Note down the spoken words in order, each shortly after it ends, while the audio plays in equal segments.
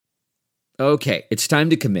Okay, it's time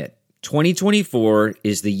to commit. 2024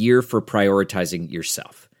 is the year for prioritizing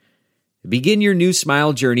yourself. Begin your new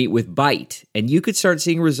smile journey with Byte, and you could start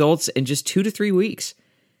seeing results in just 2 to 3 weeks.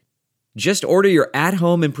 Just order your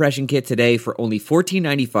at-home impression kit today for only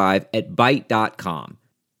 $14.95 at Byte.com.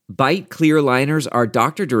 Byte clear liners are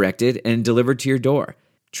doctor-directed and delivered to your door.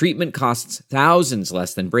 Treatment costs thousands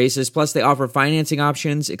less than braces, plus they offer financing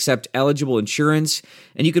options, accept eligible insurance,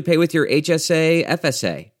 and you could pay with your HSA,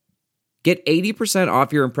 FSA. Get 80%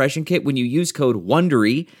 off your impression kit when you use code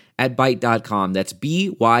WONDERY at Byte.com. That's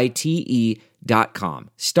BYTE.com.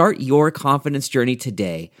 Start your confidence journey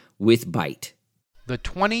today with Byte. The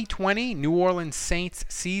 2020 New Orleans Saints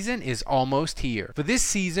season is almost here. For this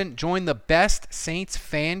season, join the best Saints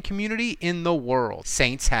fan community in the world,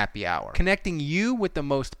 Saints Happy Hour, connecting you with the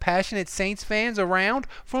most passionate Saints fans around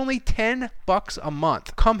for only $10 a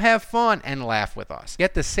month. Come have fun and laugh with us.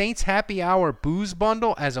 Get the Saints Happy Hour booze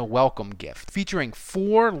bundle as a welcome gift, featuring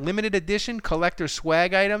 4 limited edition collector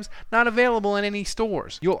swag items not available in any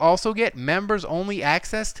stores. You'll also get members-only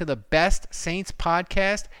access to the best Saints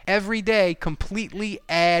podcast every day, completely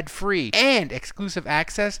ad-free, and exclusive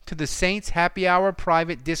access to the Saints Happy Hour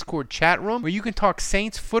private Discord chat room where you can talk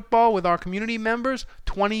Saints football with our community members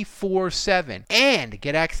 24/7 and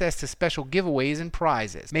get access to special giveaways and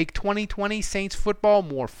prizes. Make 2020 Saints football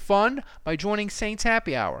more fun by joining Saints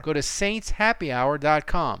Happy Hour. Go to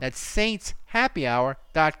saintshappyhour.com. That's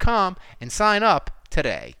saintshappyhour.com and sign up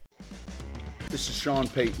today. This is Sean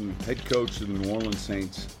Payton, head coach of the New Orleans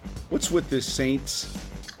Saints. What's with this Saints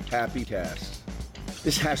Happy Cast?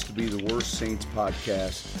 This has to be the worst Saints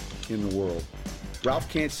podcast in the world. Ralph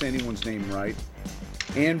can't say anyone's name right.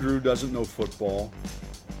 Andrew doesn't know football.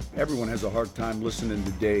 Everyone has a hard time listening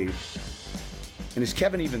to Dave. And is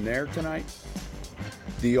Kevin even there tonight?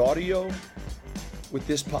 The audio with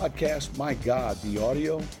this podcast, my God, the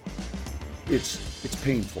audio, it's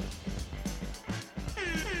painful.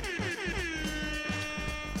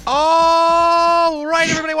 All right,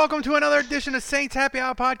 everybody, welcome to another edition of Saints Happy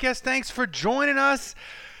Hour Podcast. Thanks for joining us.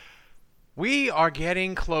 We are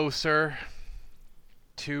getting closer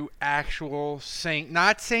to actual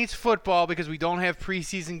not Saints football because we don't have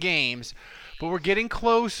preseason games, but we're getting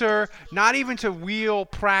closer, not even to real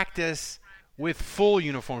practice with full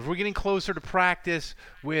uniforms. We're getting closer to practice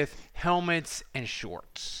with helmets and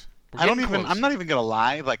shorts. I'm not even gonna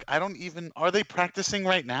lie. Are they practicing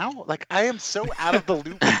right now? I am so out of the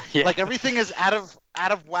loop. Yeah. Everything is out of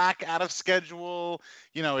whack, out of schedule.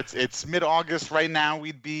 It's mid-August right now.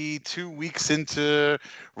 We'd be 2 weeks into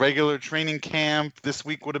regular training camp. This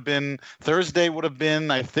week Thursday would have been,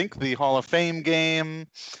 I think, the Hall of Fame game.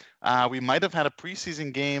 We might have had a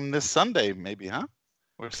preseason game this Sunday, maybe, huh?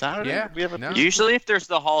 Or Saturday? Yeah. Usually if there's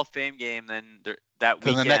the Hall of Fame game, then that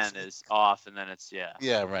weekend is off, and then it's, yeah.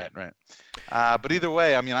 Yeah, right. But either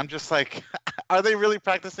way, I'm just like, are they really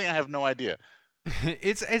practicing? I have no idea.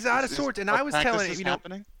 It's out of sorts. And I was telling you,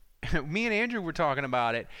 happening? Me and Andrew were talking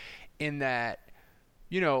about it in that,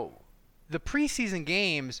 the preseason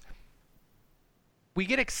games, we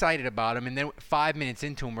get excited about them, and then 5 minutes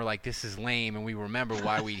into them, we're like, this is lame, and we remember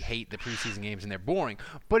why we hate the preseason games and they're boring.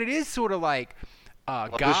 But it is sort of like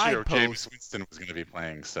guidepost. This year, James Winston was going to be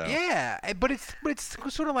playing, so yeah, but it's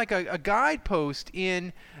sort of like a guidepost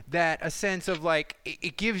in that a sense of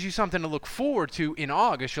it gives you something to look forward to in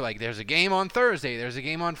August. You're like, there's a game on Thursday, there's a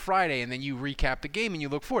game on Friday, and then you recap the game and you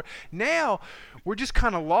look forward. Now we're just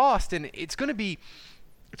kind of lost, and it's going to be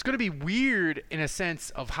weird in a sense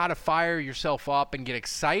of how to fire yourself up and get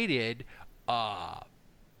excited. But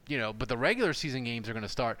the regular season games are going to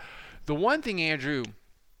start. The one thing, Andrew,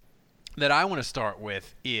 that I want to start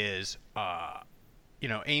with is,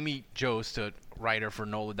 Amy Jost, a writer for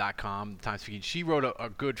NOLA.com, Times Picayune, she wrote a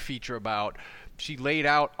good feature she laid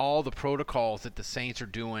out all the protocols that the Saints are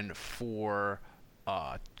doing for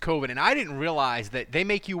COVID. And I didn't realize that they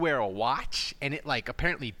make you wear a watch, and it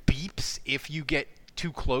apparently beeps if you get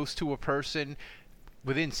too close to a person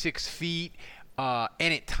within 6 feet. And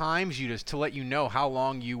it times you to let you know how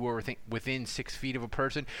long you were within 6 feet of a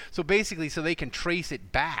person. So basically, so they can trace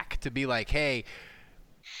it back to be like, hey,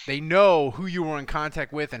 they know who you were in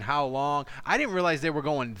contact with and how long. I didn't realize they were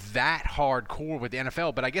going that hardcore with the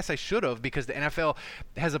NFL, but I guess I should have, because the NFL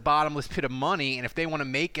has a bottomless pit of money, and if they want to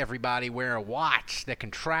make everybody wear a watch that can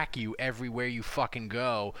track you everywhere you fucking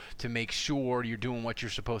go to make sure you're doing what you're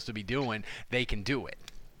supposed to be doing, they can do it.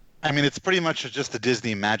 It's pretty much just a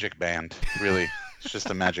Disney magic band, really. It's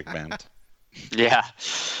just a magic band. Yeah.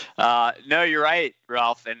 No, you're right,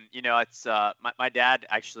 Ralph. And, it's my dad,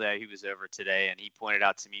 actually, he was over today, and he pointed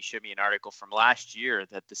out to me, showed me an article from last year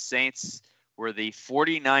that the Saints were the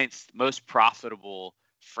 49th most profitable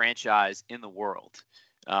franchise in the world.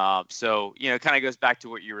 So, it kind of goes back to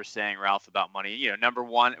what you were saying, Ralph, about money. Number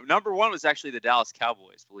one was actually the Dallas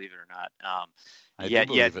Cowboys, believe it or not. I do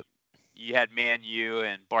believe it. You had Man U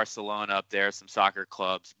and Barcelona up there, some soccer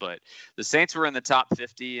clubs, but the Saints were in the top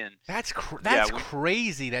 50, and that's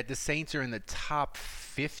crazy that the Saints are in the top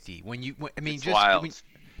 50.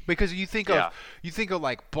 Because you think of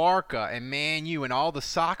like Barca and Man U and all the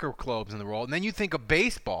soccer clubs in the world, and then you think of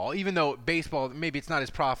baseball. Even though baseball maybe it's not as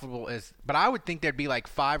profitable but I would think there'd be like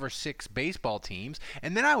 5 or 6 baseball teams,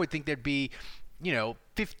 and then I would think there'd be,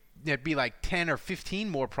 there'd be like 10 or 15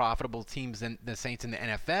 more profitable teams than the Saints in the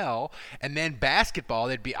NFL, and then basketball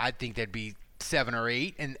I think there'd be 7 or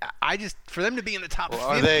 8, and for them to be in the top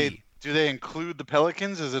 50. Do they include the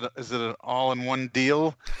Pelicans? Is it an all-in-one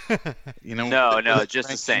deal? No, just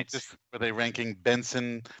the Saints. Were they ranking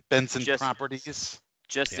Benson properties?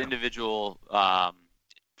 Just individual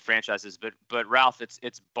franchises, but Ralph,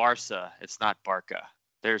 it's Barca, it's not Barca.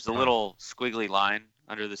 There's a little squiggly line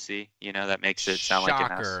under the C, that makes it sound like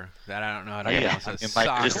an S. That I don't know how to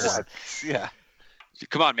pronounce. Yeah.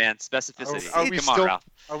 Come on, man. Specificity. Ralph.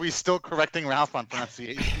 Are we still correcting Ralph on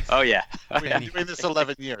pronunciation? Oh, yeah. We've been doing this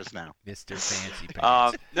 11 years now. Mr. Fancy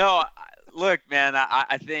Pants. No, look, man,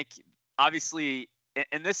 I think, obviously,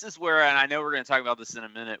 and this is where, and I know we're going to talk about this in a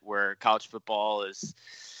minute, where college football is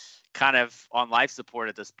kind of on life support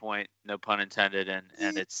at this point, no pun intended,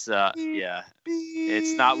 and it's,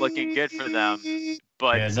 it's not looking good for them.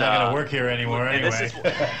 But it's not going to work here anymore anyway.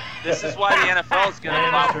 This is why the NFL is going to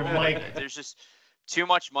pop forward. There's just too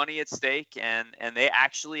much money at stake, and they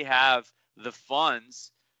actually have the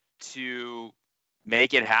funds to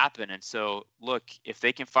make it happen. And so, look, if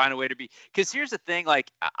they can find a way to be – because here's the thing, like,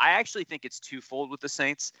 I actually think it's twofold with the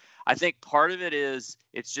Saints. I think part of it is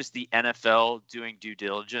it's just the NFL doing due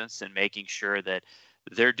diligence and making sure that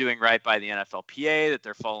they're doing right by the NFLPA, that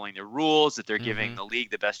they're following the rules, that they're giving the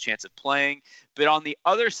league the best chance of playing. But on the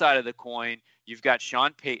other side of the coin, you've got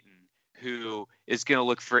Sean Payton, who is going to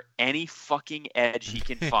look for any fucking edge he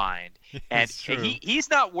can find. And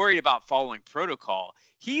he's not worried about following protocol.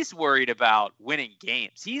 He's worried about winning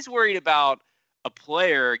games. He's worried about a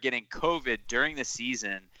player getting COVID during the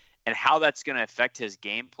season and how that's going to affect his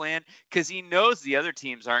game plan, because he knows the other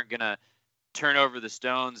teams aren't going to turn over the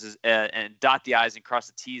stones and dot the I's and cross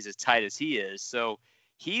the T's as tight as he is. So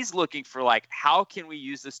he's looking for, like, how can we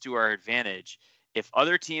use this to our advantage if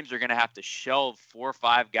other teams are going to have to shelve 4 or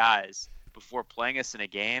 5 guys before playing us in a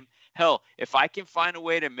game? Hell, if I can find a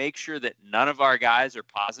way to make sure that none of our guys are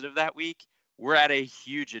positive that week, we're at a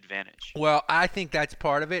huge advantage. Well, I think that's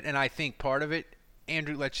part of it, and I think part of it,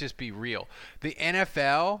 Andrew, let's just be real. The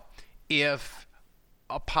NFL, if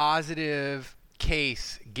a positive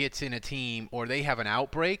case gets in a team or they have an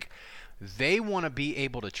outbreak, they want to be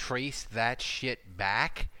able to trace that shit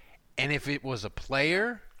back. And if it was a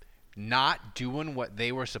player not doing what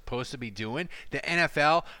they were supposed to be doing, the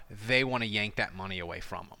NFL, they want to yank that money away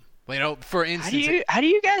from them. For instance, how do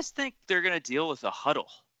you guys think they're going to deal with a huddle?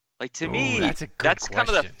 Like, to me, that's kind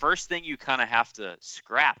of the first thing you kind of have to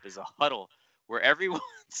scrap is a huddle where everyone's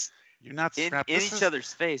You're not in each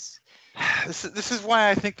other's face. This is why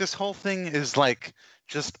I think this whole thing is like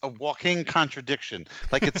just a walking contradiction.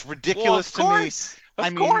 Like, it's ridiculous to me.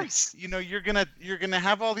 Of course. You're gonna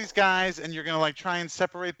have all these guys, and you're gonna like try and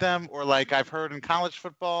separate them, or like I've heard in college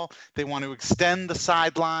football, they want to extend the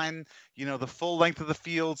sideline, the full length of the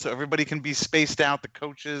field, so everybody can be spaced out, the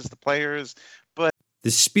coaches, the players. But The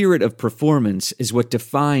spirit of performance is what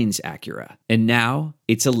defines Acura, and now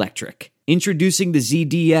it's electric. Introducing the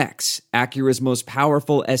ZDX, Acura's most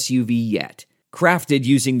powerful SUV yet. Crafted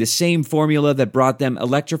using the same formula that brought them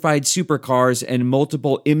electrified supercars and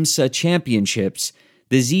multiple IMSA championships,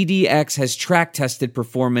 the ZDX has track-tested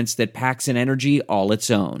performance that packs an energy all its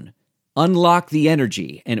own. Unlock the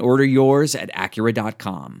energy and order yours at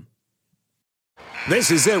Acura.com. This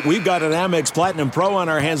is it. We've got an Amex Platinum Pro on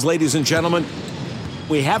our hands, ladies and gentlemen.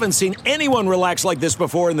 We haven't seen anyone relax like this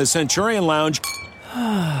before in the Centurion Lounge.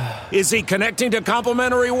 Is he connecting to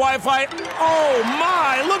complimentary Wi-Fi? Oh,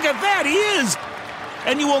 my! Look at that! He is!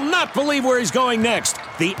 And you will not believe where he's going next.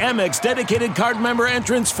 The Amex dedicated card member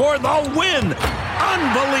entrance for the win!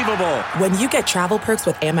 Unbelievable! When you get travel perks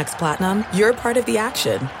with Amex Platinum, you're part of the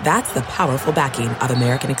action. That's the powerful backing of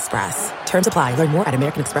American Express. Terms apply. Learn more at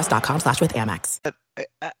americanexpress.com/withAmex.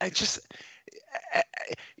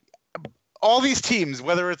 All these teams,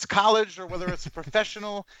 whether it's college or whether it's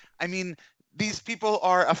professional, I mean, these people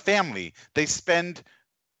are a family. They spend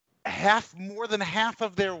more than half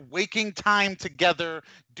of their waking time together,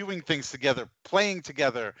 doing things together, playing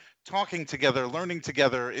together, talking together, learning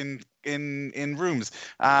together in rooms,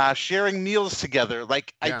 sharing meals together.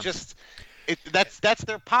 Like that's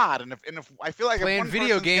their pod, and if I feel like playing if one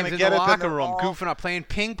video games in the locker room, goofing up, playing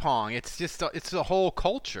ping pong. It's just it's the whole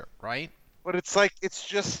culture, right? But it's like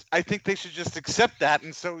I think they should just accept that,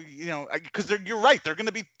 and so because you're right, they're going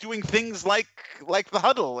to be doing things like the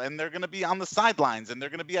huddle, and they're going to be on the sidelines, and they're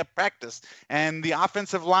going to be at practice, and the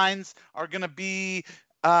offensive lines are going to be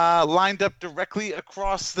lined up directly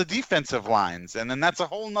across the defensive lines, and then that's a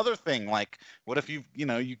whole nother thing. Like, what if you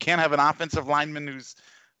can't have an offensive lineman who's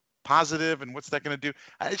positive, and what's that going to do?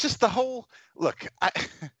 It's just the whole look.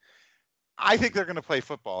 I think they're going to play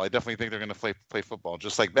football. I definitely think they're going to play football,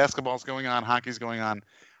 just like basketball's going on, hockey's going on.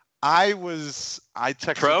 I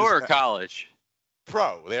texted pro or college.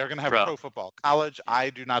 Pro. They are going to have pro football. College, I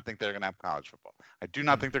do not think they're going to have college football. I do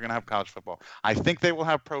not think they're going to have college football. I think they will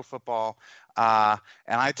have pro football. And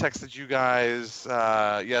I texted you guys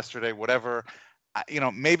yesterday, whatever.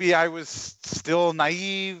 Maybe I was still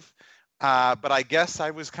naive, but I guess I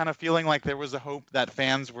was kind of feeling like there was a hope that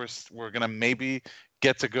fans were going to maybe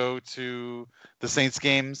get to go to the Saints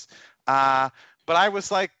games. But I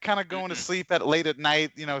was like kind of going to sleep late at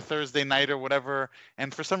night, Thursday night or whatever.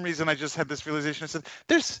 And for some reason, I just had this realization. I said,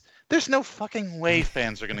 there's no fucking way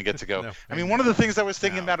fans are going to get to go. No, I mean, one of the things I was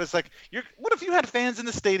thinking about is like, what if you had fans in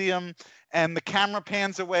the stadium and the camera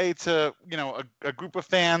pans away to, a group of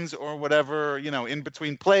fans or whatever, in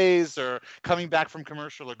between plays or coming back from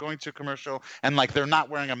commercial or going to a commercial, and like they're not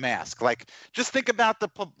wearing a mask. Like, just think about the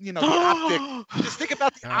optic. Just think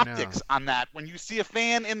about the optics on that. When you see a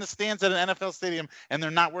fan in the stands at an NFL stadium and they're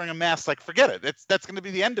not wearing a mask, like, forget it. That's going to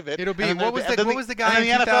be the end of it. It'll be what was the guy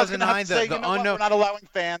in 2009? The unknown. We're not allowing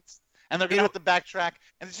fans, and they're going to have to backtrack.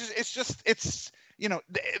 And it's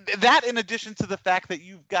that, in addition to the fact that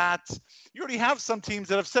you already have some teams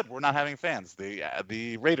that have said we're not having fans.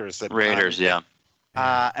 The Raiders said yeah.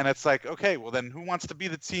 And it's like, okay, well then who wants to be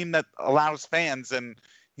the team that allows fans and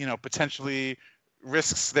potentially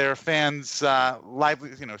risks their fans'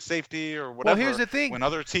 safety or whatever? Well, here's the thing. When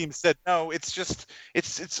other teams said no, it's just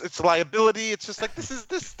it's liability. It's just like this.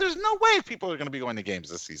 There's no way people are going to be going to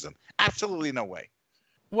games this season. Absolutely no way.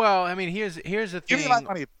 Well, I mean, here's the thing. Give me my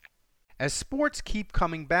money. As sports keep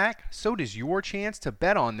coming back, so does your chance to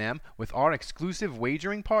bet on them with our exclusive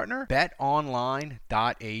wagering partner, betonline.ag.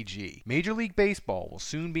 Major League Baseball will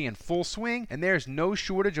soon be in full swing, and there's no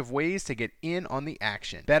shortage of ways to get in on the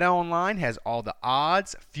action. BetOnline has all the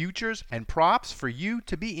odds, futures, and props for you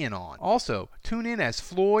to be in on. Also, tune in as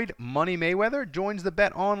Floyd Money Mayweather joins the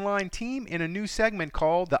BetOnline team in a new segment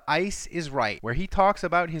called The Ice is Right, where he talks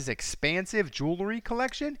about his expansive jewelry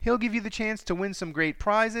collection. He'll give you the chance to win some great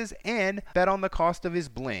prizes and bet on the cost of his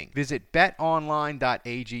bling. Visit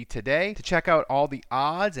betonline.ag today to check out all the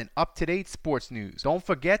odds and up-to-date sports news. Don't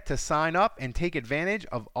forget to sign up and take advantage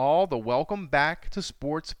of all the welcome back to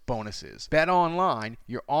sports bonuses. BetOnline,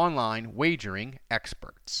 your online wagering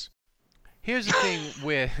experts. Here's the thing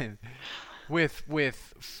with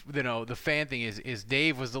the fan thing is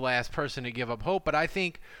Dave was the last person to give up hope, but I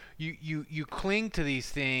think you cling to these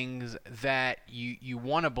things that you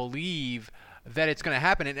want to believe that it's going to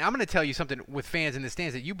happen. And I'm going to tell you something with fans in the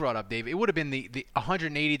stands that you brought up, Dave. It would have been the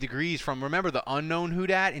 180 degrees from, remember the unknown who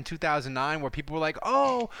dat in 2009 where people were like,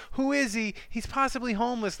 oh, who is he? He's possibly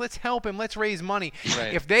homeless. Let's help him. Let's raise money.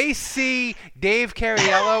 Right. If they see Dave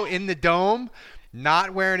Cariello in the dome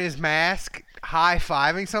not wearing his mask,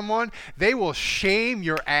 high-fiving someone, they will shame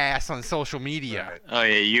your ass on social media. Right. Oh,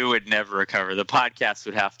 yeah, you would never recover. The podcast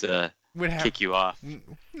would have to kick you off.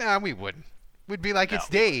 No, we wouldn't. We'd be like, it's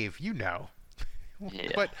Dave,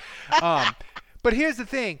 Yeah. But here's the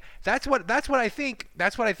thing. That's what I think.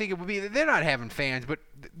 That's what I think it would be. They're not having fans, but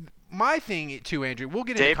my thing too, Andrew. We'll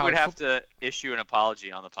get into Dave would have to issue an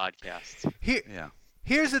apology on the podcast.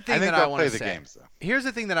 Here's the thing that I want to say. Here's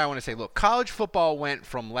the thing that I want to say. Look, college football went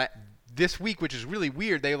from this week, which is really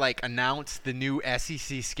weird. They announced the new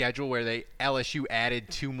SEC schedule where LSU added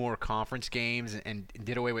 2 more conference games and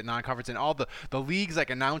did away with non-conference, and all the leagues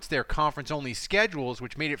announced their conference-only schedules,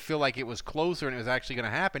 which made it feel like it was closer and it was actually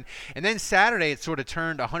going to happen. And then Saturday, it sort of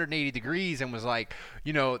turned 180 degrees and was like,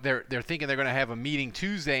 they're thinking they're going to have a meeting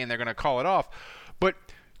Tuesday and they're going to call it off. But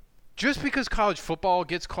just because college football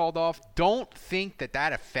gets called off, don't think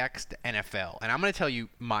that affects the NFL. And I'm going to tell you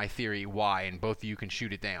my theory why, and both of you can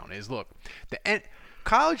shoot it down, is look,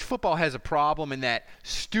 college football has a problem in that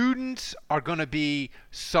students are going to be,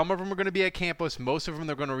 some of them are going to be at campus, most of them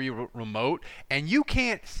are going to be remote, and you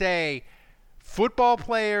can't say football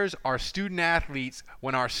players are student athletes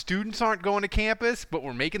when our students aren't going to campus, but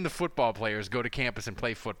we're making the football players go to campus and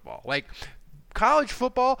play football. college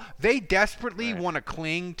football, they desperately want to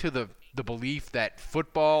cling to the belief that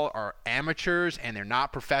football are amateurs and they're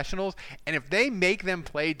not professionals. And if they make them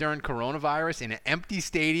play during coronavirus in an empty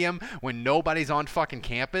stadium when nobody's on fucking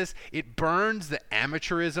campus, it burns the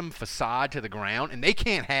amateurism facade to the ground, and they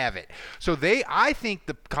can't have it. So I think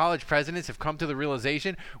the college presidents have come to the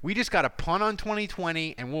realization, we just got to punt on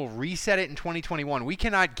 2020 and we'll reset it in 2021. We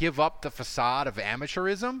cannot give up the facade of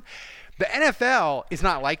amateurism. The NFL is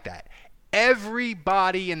not like that.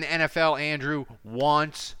 Everybody in the NFL, Andrew,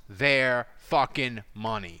 wants their fucking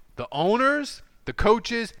money. The owners, the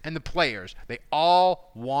coaches, and the players, they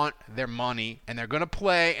all want their money, and they're going to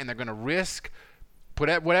play, and they're going to risk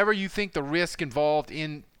whatever you think the risk involved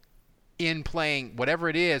in playing, whatever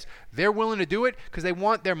it is, they're willing to do it because they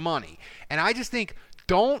want their money. And I just think,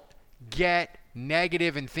 don't get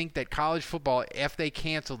negative and think that college football, if they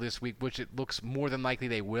cancel this week, which it looks more than likely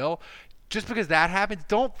they will, just because that happens,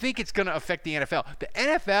 don't think it's going to affect the NFL. The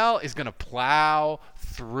NFL is going to plow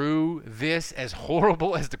through this, as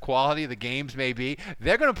horrible as the quality of the games may be.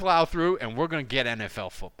 They're going to plow through, and we're going to get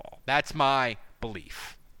NFL football. That's my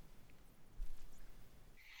belief.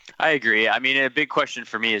 I agree. I mean, a big question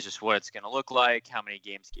for me is just what it's going to look like, how many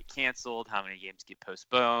games get canceled, how many games get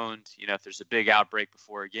postponed, if there's a big outbreak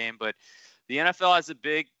before a game. But the NFL has a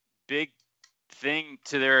big thing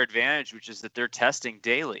to their advantage, which is that they're testing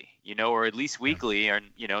daily, or at least weekly, and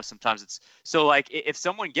sometimes it's so, like, if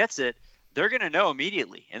someone gets it, they're going to know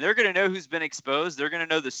immediately, and they're going to know who's been exposed. They're going to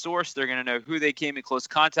know the source. They're going to know who they came in close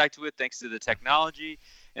contact with thanks to the technology.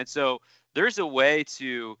 And so there's a way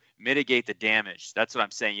to mitigate the damage. That's what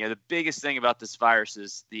I'm saying. The biggest thing about this virus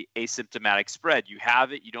is the asymptomatic spread. You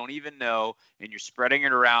have it, you don't even know, and you're spreading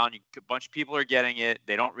it around. A bunch of people are getting it.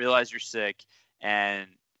 They don't realize you're sick. And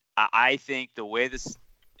I think the way this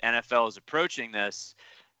NFL is approaching this,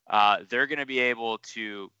 they're going to be able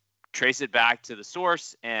to trace it back to the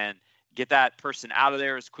source and get that person out of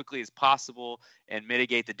there as quickly as possible and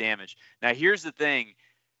mitigate the damage. Now, here's the thing.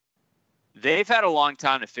 They've had a long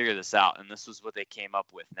time to figure this out, and this was what they came up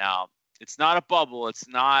with. Now, it's not a bubble. It's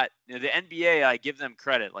not the NBA. I give them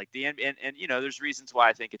credit. Like the NBA, and there's reasons why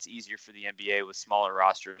I think it's easier for the NBA with smaller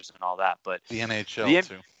rosters and all that. But the NHL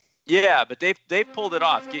too. Yeah, but they've pulled it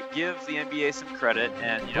off. Give the NBA some credit.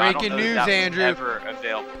 And breaking news, Andrew. Ever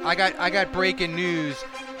available. I got breaking news.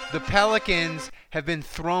 The Pelicans have been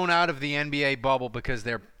thrown out of the NBA bubble because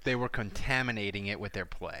they were contaminating it with their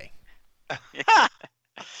play.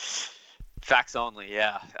 Facts only,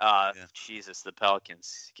 yeah. Jesus, the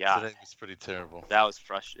Pelicans. God, that was pretty terrible. That was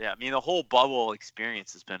frustrating. Yeah, I mean, the whole bubble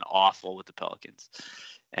experience has been awful with the Pelicans,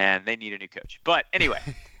 and they need a new coach. But anyway.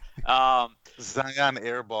 Zion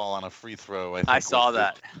airball on a free throw. I saw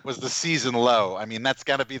that. Was the season low? I mean, that's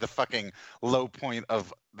got to be the fucking low point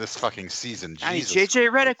of this fucking season. Jesus. I mean,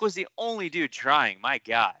 JJ Redick was the only dude trying. My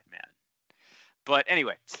God, man. But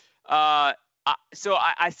anyway, so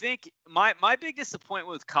I think my big disappointment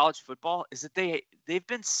with college football is that they've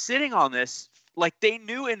been sitting on this like they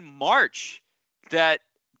knew in March that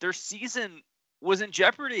their season was in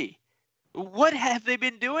jeopardy. What have they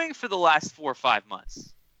been doing for the last 4 or 5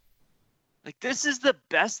 months? Like, this is the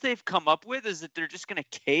best they've come up with, is that they're just going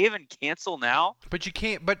to cave and cancel now? But you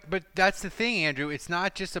can't. But that's the thing, Andrew. It's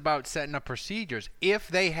not just about setting up procedures. If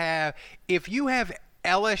you have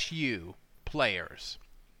LSU players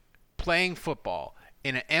playing football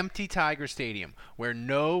in an empty Tiger Stadium where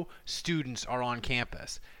no students are on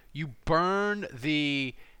campus, you burn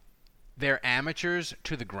their amateurs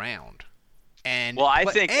to the ground. I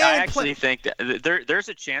actually think that there's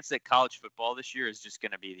a chance that college football this year is just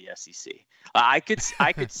going to be the SEC. I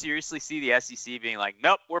could seriously see the SEC being like,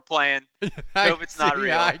 nope, we're playing. COVID's not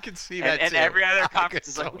real. I can see that too. And every other conference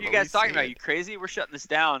is like, what are you guys talking about? You crazy? We're shutting this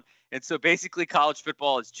down. And so basically college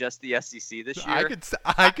football is just the SEC this year.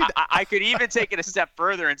 I could even take it a step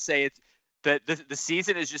further and say it's that the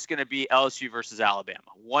season is just going to be LSU versus Alabama.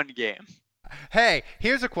 One game. Hey,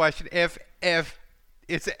 here's a question. If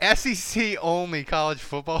it's an SEC only college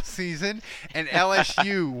football season and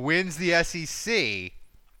LSU wins the SEC,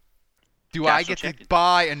 do I get to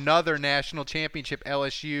buy another national championship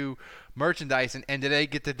LSU merchandise, and do they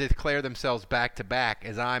get to declare themselves back to back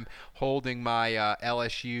as I'm holding my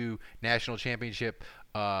LSU national championship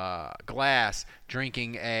glass,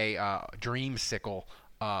 drinking a Dreamsicle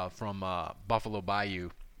from Buffalo Bayou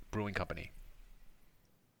Brewing Company?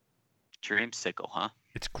 Dreamsicle, huh?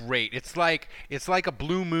 It's great. It's like a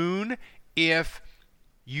Blue Moon if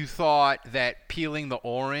you thought that peeling the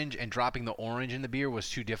orange and dropping the orange in the beer was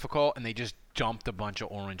too difficult, and they just dumped a bunch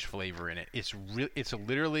of orange flavor in it. It's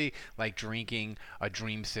literally like drinking a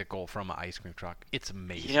Dreamsicle from an ice cream truck. It's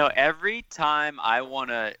amazing. Every time I want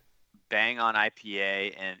to bang on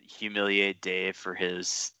IPA and humiliate Dave for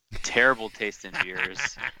his terrible taste in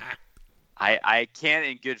beers. I can't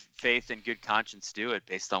in good faith and good conscience do it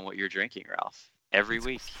based on what you're drinking, Ralph. Every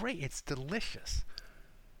week. Great. It's delicious.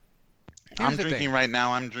 I'm drinking right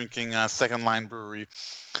now. I'm drinking Second Line Brewery,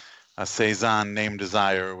 a Saison Named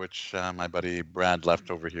Desire, which my buddy Brad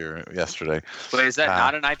left over here yesterday. Wait, is that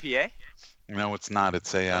not an IPA? No, it's not.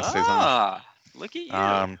 It's a Saison. Look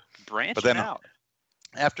at you, branching out.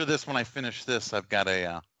 After this, when I finish this, I've got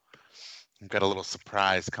a little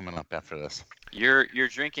surprise coming up after this. You're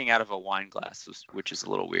drinking out of a wine glass, which is a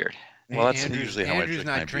little weird. Well, that's usually how I drink Andrew's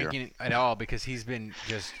my not drinking at all because he's been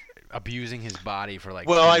just abusing his body for like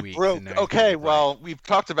 2 weeks. Well, we've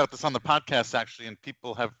talked about this on the podcast actually, and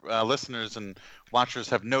people have listeners and watchers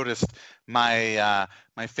have noticed my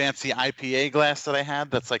my fancy IPA glass that I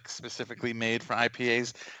had that's like specifically made for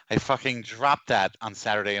IPAs. I fucking dropped that on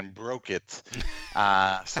Saturday and broke it,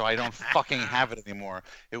 so I don't fucking have it anymore.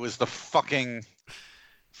 It was the fucking.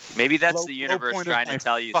 Maybe that's the universe trying to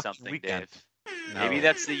tell you something, weekend. Dave. No. Maybe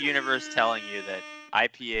that's the universe telling you that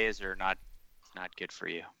IPAs are not good for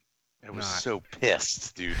you. I was so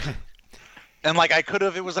pissed, dude. And like I could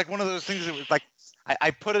have, it was like one of those things. It was like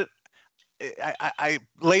I put it, I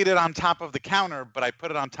laid it on top of the counter, but I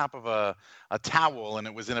put it on top of a towel, and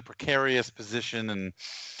it was in a precarious position, and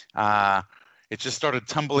it just started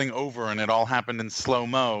tumbling over, and it all happened in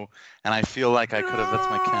slow-mo. And I feel like I could have. That's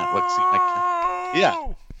my cat. Let's see my cat.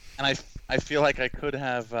 Yeah. And I feel like I could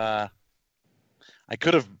have.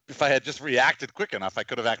 If I had just reacted quick enough, I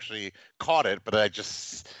could have actually caught it, but I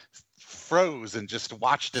just froze and just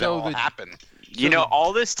watched it all happen. You know,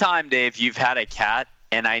 all this time, Dave, you've had a cat,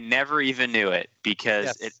 and I never even knew it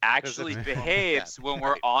because it actually behaves when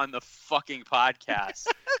we're on the fucking podcast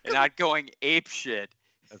and not going ape shit.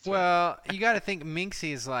 Well, you got to think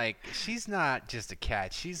Minxie is like, she's not just a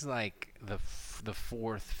cat. She's like the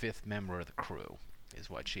fourth, fifth member of the crew is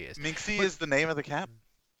what she is. Minxie is the name of the cat?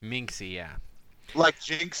 Minxie, yeah. Like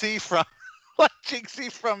Jinxie from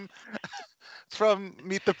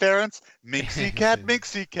Meet the Parents.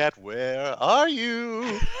 Minxie cat, where are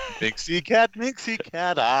you? Minxie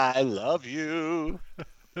cat, I love you.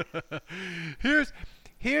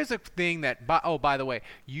 Here's a thing that. By the way,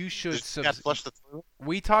 you should.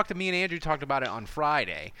 Me and Andrew talked about it on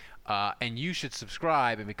Friday, and you should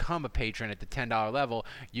subscribe and become a patron at the $10 level.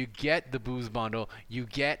 You get the booze bundle. You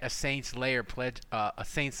get a Saints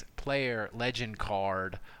player legend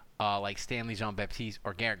card, like Stanley Jean-Baptiste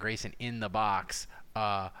or Garrett Grayson in the box.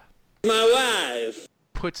 My wife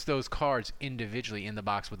puts those cards individually in the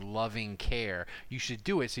box with loving care. You should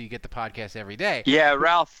do it so you get the podcast every day. Yeah,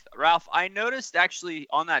 Ralph, I noticed actually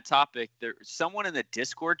on that topic, someone in the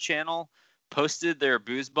Discord channel posted their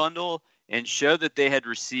booze bundle and showed that they had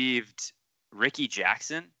received Ricky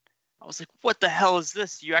Jackson. I was like, what the hell is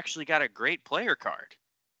this? You actually got a great player card.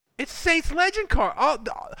 It's Saints legend card.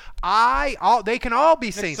 They can all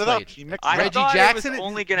be Saints legend. I thought Jackson, it was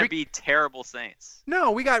only going to be terrible Saints.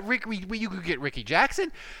 No, we got Rick. You could get Ricky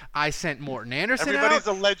Jackson. I sent Morton Anderson. Everybody's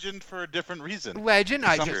a legend for a different reason. Legend.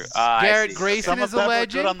 Garrett Grayson is a legend. Some of them are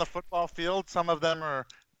good on the football field. Some of them are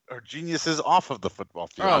geniuses off of the football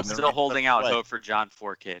field. I'm still holding out hope for John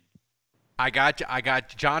Fourcade. I got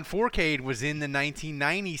John Fourcade was in the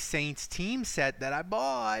 1990 Saints team set that I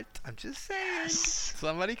bought. I'm just saying.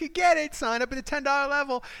 Somebody could get it. Sign up at the $10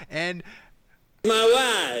 level. And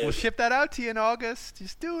my wife. We'll ship that out to you in August.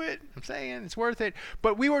 Just do it. I'm saying it's worth it.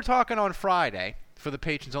 But we were talking on Friday for the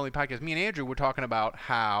Patrons Only podcast. Me and Andrew were talking about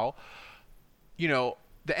how, the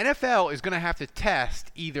NFL is going to have to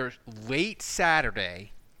test either late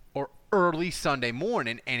Saturday or early Sunday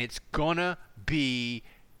morning, and it's going to be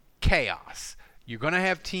chaos. You're going to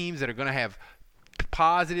have teams that are going to have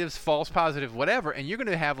positives, false positives, whatever, and you're going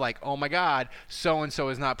to have like, oh my God, so-and-so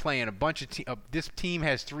is not playing. A bunch of this team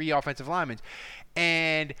has 3 offensive linemen.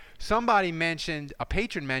 And a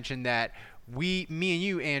patron mentioned that me and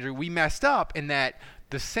you, Andrew, we messed up in that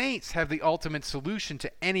the Saints have the ultimate solution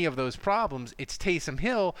to any of those problems. It's Taysom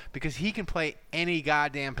Hill because he can play any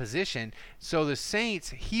goddamn position. So the Saints,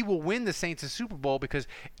 he will win the Saints a Super Bowl because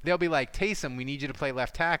they'll be like, Taysom, we need you to play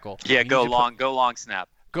left tackle. Yeah, go long snap.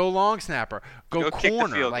 Go long snapper. Go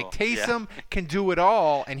corner. Like Taysom can do it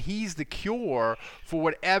all, and he's the cure for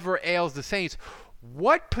whatever ails the Saints.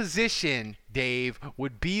 What position, Dave,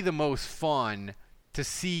 would be the most fun to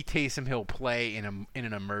see Taysom Hill play in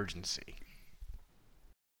an emergency?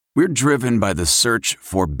 We're driven by the search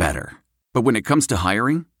for better. But when it comes to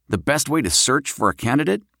hiring, the best way to search for a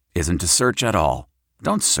candidate isn't to search at all.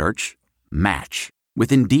 Don't search. Match.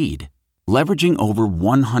 With Indeed. Leveraging over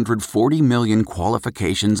 140 million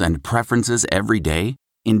qualifications and preferences every day,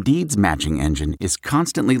 Indeed's matching engine is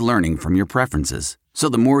constantly learning from your preferences, so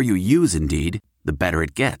the more you use Indeed, the better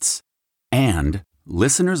it gets. And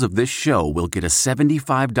listeners of this show will get a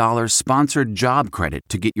 $75 sponsored job credit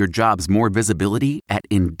to get your jobs more visibility at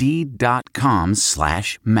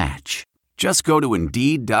Indeed.com/match. Just go to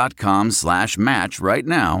Indeed.com/match right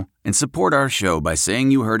now and support our show by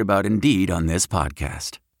saying you heard about Indeed on this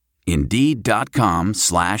podcast.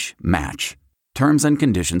 Indeed.com/match. Terms and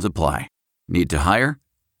conditions apply. Need to hire?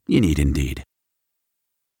 You need Indeed.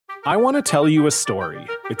 I want to tell you a story.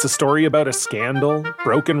 It's a story about a scandal,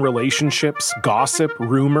 broken relationships, gossip,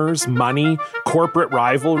 rumors, money, corporate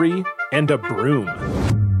rivalry, and a broom.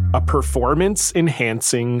 A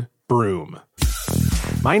performance-enhancing broom.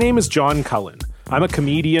 My name is John Cullen. I'm a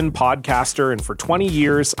comedian, podcaster, and for 20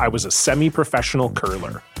 years, I was a semi-professional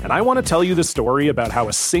curler. And I want to tell you the story about how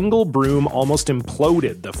a single broom almost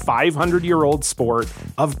imploded the 500-year-old sport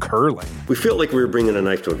of curling. We felt like we were bringing a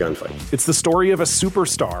knife to a gunfight. It's the story of a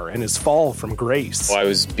superstar and his fall from grace. Well, I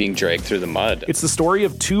was being dragged through the mud. It's the story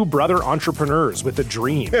of two brother entrepreneurs with a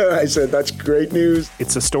dream. I said, that's great news.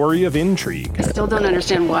 It's a story of intrigue. I still don't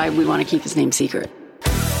understand why we want to keep his name secret.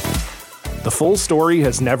 The full story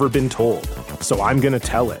has never been told, so I'm going to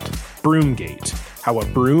tell it. Broomgate, how a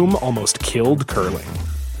broom almost killed curling.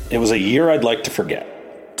 It was a year I'd like to forget.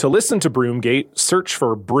 To listen to Broomgate, search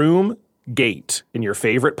for Broomgate in your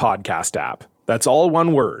favorite podcast app. That's all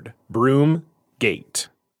one word, Broomgate.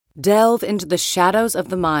 Delve into the shadows of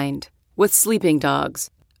the mind with Sleeping Dogs,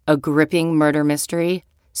 a gripping murder mystery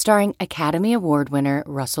starring Academy Award winner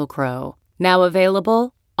Russell Crowe. Now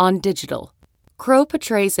available on digital. Crowe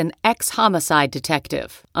portrays an ex-homicide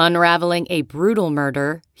detective, unraveling a brutal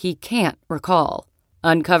murder he can't recall.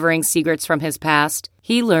 Uncovering secrets from his past,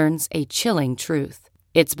 he learns a chilling truth.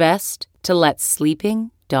 It's best to let sleeping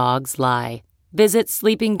dogs lie. Visit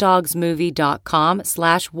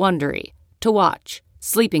sleepingdogsmovie.com/Wondery to watch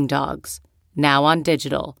Sleeping Dogs, now on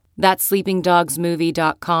digital. That's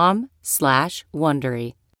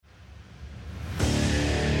sleepingdogsmovie.com/Wondery.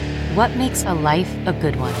 What makes a life a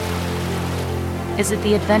good one? Is it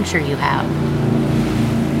the adventure you have?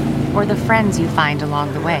 Or the friends you find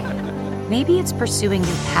along the way? Maybe it's pursuing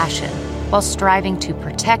your passion while striving to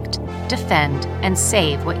protect, defend, and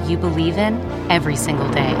save what you believe in every single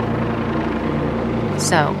day.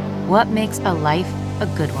 So, what makes a life a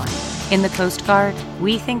good one? In the Coast Guard,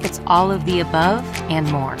 we think it's all of the above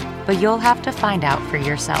and more, but you'll have to find out for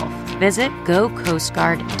yourself. Visit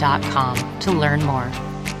gocoastguard.com to learn more.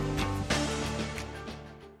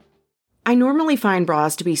 I normally find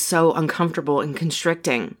bras to be so uncomfortable and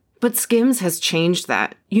constricting, but Skims has changed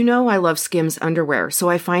that. You know I love Skims underwear, so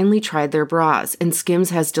I finally tried their bras, and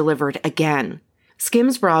Skims has delivered again.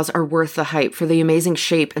 Skims bras are worth the hype for the amazing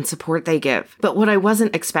shape and support they give, but what I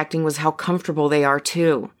wasn't expecting was how comfortable they are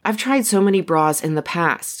too. I've tried so many bras in the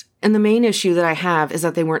past, and the main issue that I have is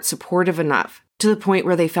that they weren't supportive enough, to the point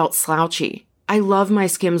where they felt slouchy. I love my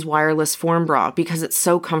Skims wireless form bra because it's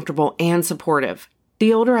so comfortable and supportive.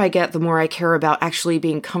 The older I get, the more I care about actually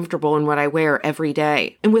being comfortable in what I wear every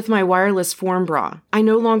day. And with my wireless form bra, I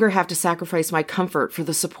no longer have to sacrifice my comfort for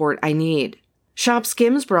the support I need. Shop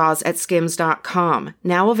Skims bras at skims.com,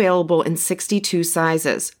 now available in 62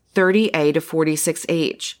 sizes, 30A to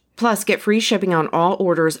 46H. Plus, get free shipping on all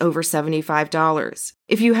orders over $75.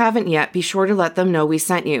 If you haven't yet, be sure to let them know we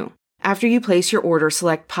sent you. After you place your order,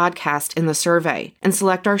 select podcast in the survey, and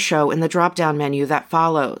select our show in the drop-down menu that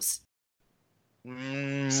follows.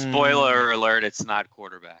 Spoiler alert, it's not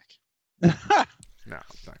quarterback. No, it's not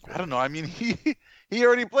quarterback. I don't know. I mean, he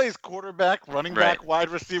already plays quarterback, running back, wide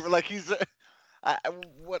receiver. Like he's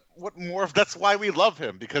what more? That's why we love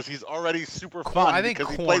him, because he's already super fun. I think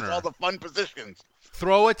because corner. He plays all the fun positions.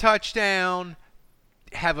 Throw a touchdown,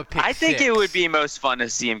 have a pick. I think six. it would be most fun to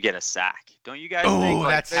see him get a sack. Don't you guys think? Like,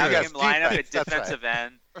 that's have true. him line up at That's defensive right.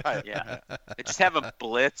 end. Right. Yeah. Just have a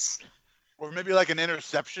blitz. Or maybe like an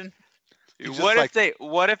interception. What if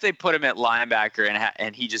they put him at linebacker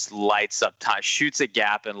and he just lights up shoots a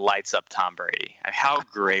gap and lights up Tom Brady? How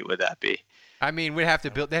great would that be? I mean, they'd have to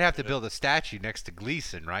build a statue next to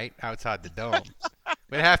Gleason, right, outside the dome.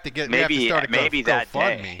 We'd have to start a that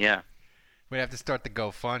GoFundMe. day. Yeah. We'd have to start the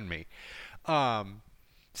GoFundMe.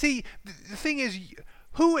 See, the thing is,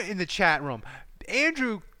 who in the chat room,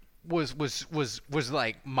 Andrew was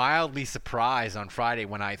like mildly surprised on Friday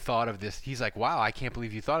when I thought of this. He's like, wow, I can't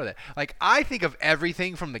believe you thought of that. Like, I think of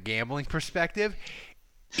everything from the gambling perspective.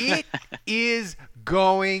 It is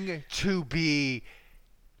going to be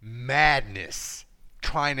madness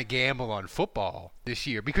trying to gamble on football this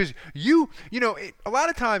year, because you know, a lot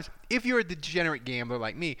of times if you're a degenerate gambler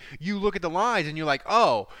like me, you look at the lines and you're like,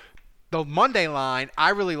 oh, the Monday line, I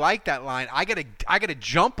really like that line. I gotta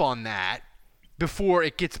jump on that before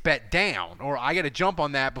it gets bet down, or I gotta jump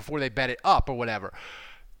on that before they bet it up or whatever.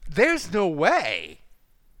 There's no way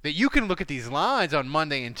that you can look at these lines on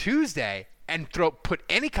Monday and Tuesday and put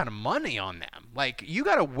any kind of money on them. Like, you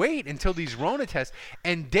gotta wait until these Rona tests.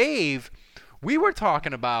 And Dave, we were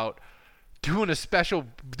talking about doing a special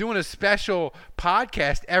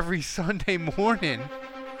podcast every Sunday morning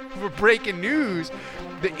for breaking news.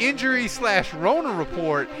 The injury/Rona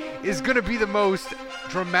report is going to be the most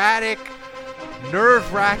dramatic,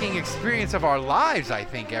 nerve-wracking experience of our lives, I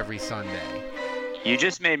think, every Sunday. You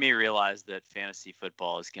just made me realize that fantasy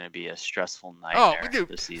football is going to be a stressful nightmare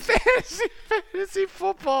this season. Fantasy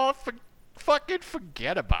football, fucking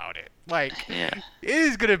forget about it. Like, it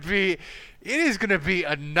is going to be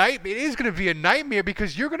a nightmare. It is going to be a nightmare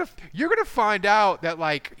because you're going to find out that,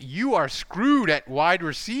 like, you are screwed at wide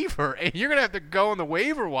receiver and you're going to have to go on the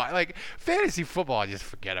waiver wire. Like, fantasy football, just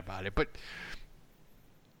forget about it. But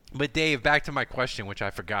Dave, back to my question, which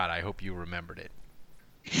I forgot. I hope you remembered it.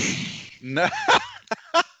 No.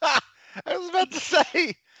 I was about to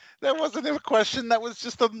say that wasn't a question. That was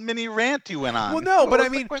just a mini rant you went on. Well, no, but I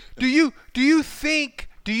mean, do you think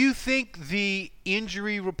the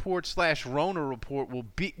injury report /Rona report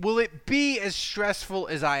will it be as stressful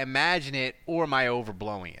as I imagine it, or am I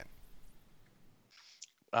overblowing it?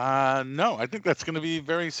 No, I think that's going to be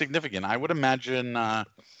very significant. I would imagine.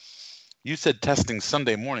 You said testing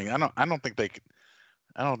Sunday morning. I don't think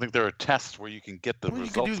there are tests where you can get the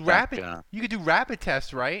results you could do back. You could do rapid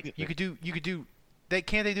tests, right? You could do.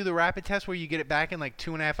 Can't they do the rapid test where you get it back in like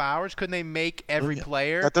 2.5 hours? Couldn't they make every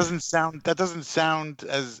player? That doesn't sound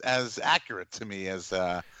as accurate to me as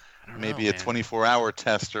maybe a 24-hour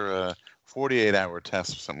test or a 48-hour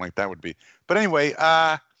test or something like that would be. But anyway,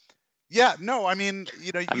 yeah, no, I mean,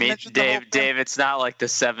 you mentioned Dave, it's not like the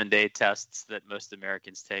 7-day tests that most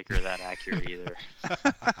Americans take are that accurate either.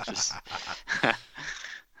 Just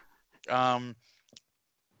no,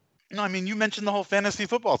 I mean, you mentioned the whole fantasy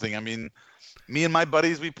football thing. I mean, me and my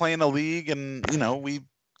buddies, we play in a league, and we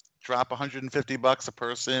drop $150 a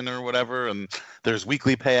person or whatever, and there's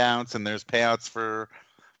weekly payouts, and there's payouts for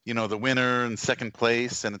the winner and second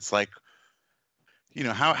place, and it's like,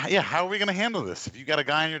 how are we going to handle this? If you got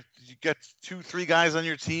you got 2-3 guys on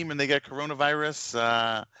your team and they get coronavirus,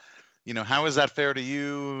 how is that fair to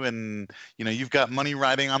you? And you've got money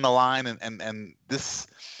riding on the line, and this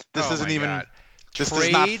isn't even. God. This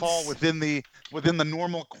does not fall within the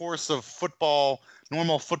normal course of football,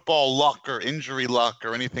 normal football luck or injury luck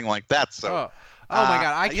or anything like that. So, oh my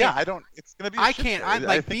God, I can't. Yeah, I don't. It's gonna be. I can't. I'm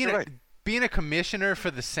like being a commissioner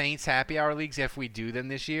for the Saints Happy Hour leagues. If we do them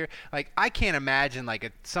this year, like, I can't imagine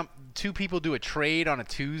like two people do a trade on a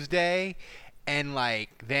Tuesday. And,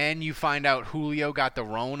 like, then you find out Julio got the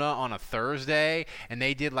Rona on a Thursday, and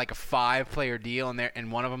they did, like, a 5-player deal,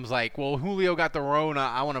 and one of them's like, well, Julio got the Rona.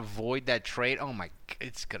 I want to void that trade. Oh, my –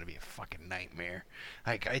 it's going to be a fucking nightmare.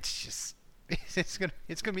 Like, it's just – it's gonna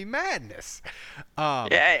be madness.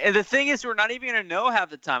 Yeah, and the thing is, we're not even going to know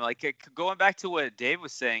half the time. Like, going back to what Dave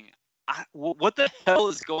was saying, what the hell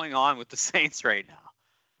is going on with the Saints right now?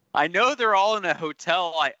 I know they're all in a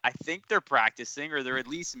hotel. I think they're practicing, or they're at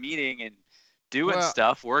least meeting and – doing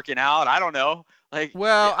stuff, working out. I don't know. Like,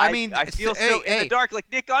 I feel so in the dark. Like,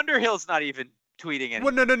 Nick Underhill's not even tweeting anything.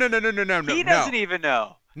 Well, no. He doesn't even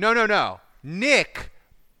know. No. Nick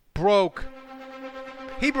broke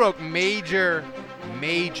major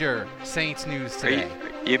Saints news today.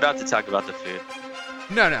 Are you about to talk about the food?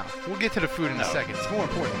 No. We'll get to the food in a second. It's more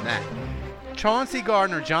important than that. Chauncey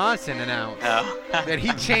Gardner-Johnson announced that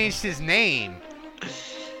he changed his name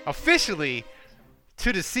officially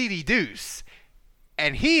to the CD Deuce.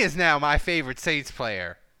 And he is now my favorite Saints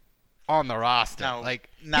player on the roster.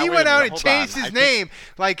 He went out and changed his name,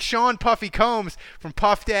 like Sean Puffy Combs, from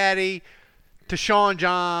Puff Daddy to Sean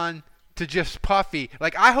John to just Puffy.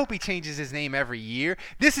 Like, I hope he changes his name every year.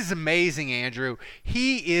 This is amazing, Andrew.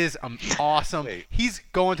 He is awesome. He's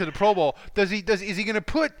going to the Pro Bowl. Is he going to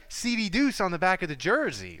put CD Deuce on the back of the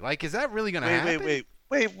jersey? Like, is that really going to happen? Wait.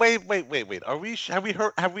 Have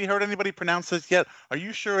we heard anybody pronounce this yet? Are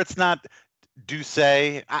you sure it's not Deuce?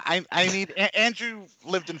 I need Andrew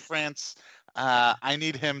lived in France. I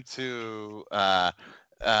need him to. I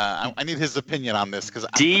need his opinion on this because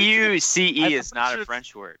DUCE is not a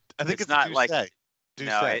French word. I think it's not Deuce. like. Deuce.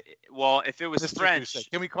 No, well, if it was Mr. French, Deuce.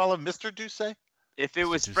 Can we call him Mr. Deuce? If it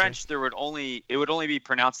was French, it would only be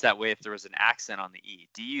pronounced that way if there was an accent on the E.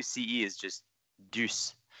 DUCE is just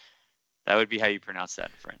Deuce. That would be how you pronounce that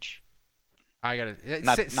in French. I got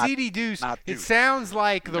it. CD Deuce. It sounds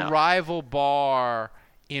like the rival bar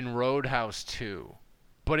in Roadhouse 2.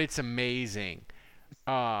 but it's amazing.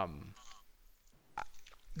 He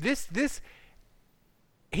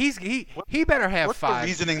better have what's 5.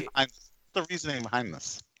 The reasoning behind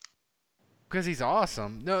this? Because he's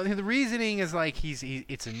awesome. No, the reasoning is like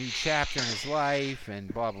it's a new chapter in his life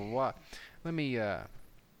and blah blah blah. Let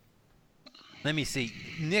me see.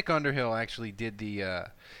 Nick Underhill actually did the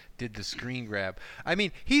screen grab. I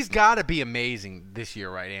mean, he's got to be amazing this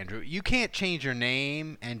year, right, Andrew? You can't change your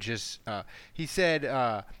name and just. He said,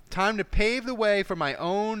 "Time to pave the way for my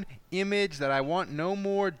own image. That I want no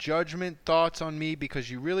more judgment thoughts on me because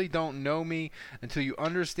you really don't know me until you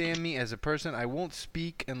understand me as a person. I won't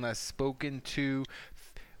speak unless spoken to."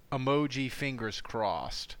 Emoji fingers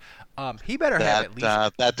crossed. He better have at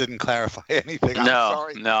least. That didn't clarify anything. I'm no,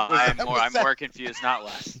 sorry. No, I'm more confused, not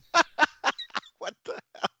less. What the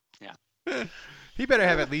hell? Yeah. He better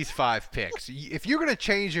have at least 5 picks. If you're gonna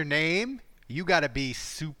change your name, you got to be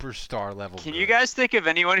superstar level. Can you guys think of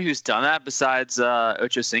anyone who's done that besides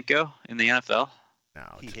Ocho Cinco in the NFL? No,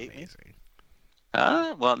 it's amazing.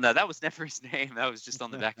 Well, no, that was never his name. That was just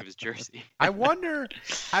on the back of his jersey. I wonder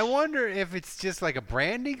if it's just like a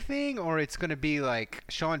branding thing, or it's going to be like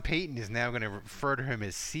Sean Payton is now going to refer to him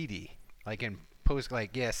as CD, like in post,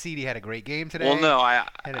 like CD had a great game today. Well, no,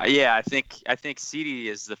 I think CD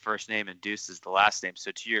is the first name and Deuce is the last name.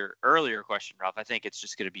 So to your earlier question, Ralph, I think it's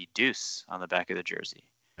just going to be Deuce on the back of the jersey,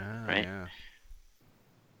 right? Yeah.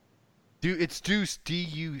 It's Deuce,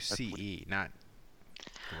 D-U-C-E, not.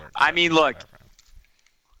 I mean, look.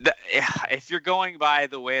 If you're going by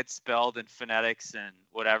the way it's spelled in phonetics and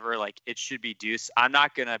whatever, like it should be Deuce. I'm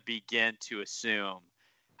not going to begin to assume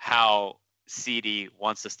how CD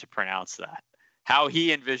wants us to pronounce that. How he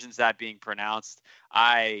envisions that being pronounced,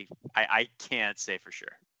 I can't say for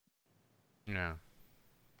sure. No.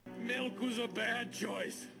 Milk was a bad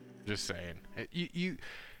choice. Just saying. You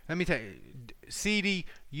let me tell you, CD,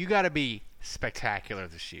 you got to be spectacular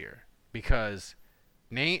this year because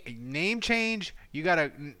name change, you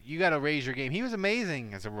gotta raise your game. He was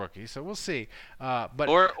amazing as a rookie, so we'll see. But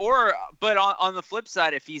on the flip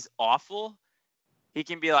side, if he's awful, he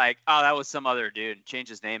can be like, oh, that was some other dude, and change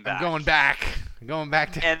his name back. I'm going back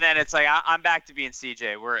to. And then it's like I'm back to being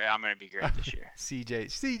CJ. I'm gonna be great this year.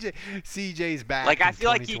 CJ's back. Like I feel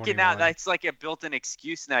like he can now. That's like a built-in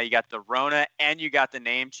excuse now. You got the Rona and you got the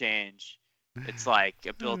name change. It's like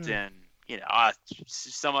a built-in,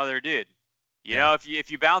 some other dude. You know,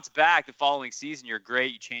 if you bounce back the following season, you're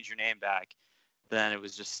great. You change your name back, then it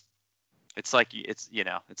was just, it's like you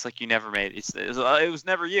never made it. It was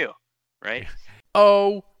never you, right?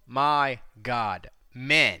 Oh my God,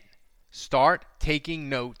 men, start taking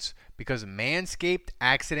notes because Manscaped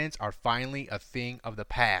accidents are finally a thing of the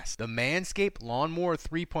past. The Manscaped Lawnmower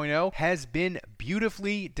 3.0 has been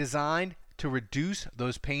beautifully designed to reduce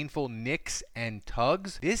those painful nicks and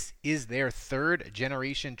tugs. This is their 3rd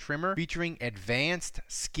generation trimmer featuring advanced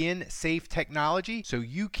skin-safe technology so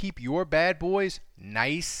you keep your bad boys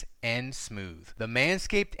nice and smooth. The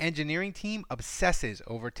Manscaped engineering team obsesses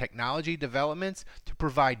over technology developments to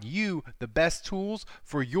provide you the best tools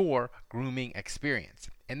for your grooming experience.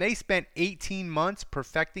 And they spent 18 months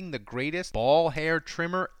perfecting the greatest ball hair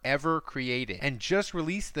trimmer ever created and just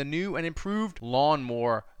released the new and improved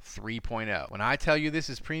Lawnmower 3.0. When I tell you this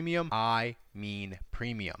is premium, I mean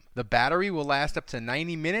premium. The battery will last up to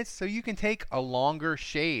 90 minutes so you can take a longer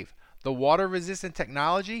shave. The water-resistant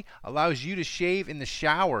technology allows you to shave in the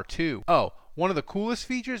shower too. Oh, one of the coolest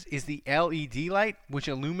features is the LED light, which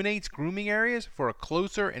illuminates grooming areas for a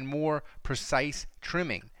closer and more precise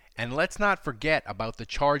trimming. And let's not forget about the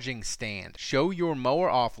charging stand. Show your mower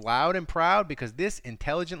off loud and proud because this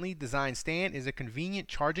intelligently designed stand is a convenient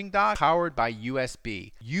charging dock powered by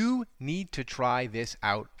USB. You need to try this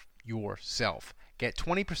out yourself. Get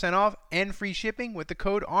 20% off and free shipping with the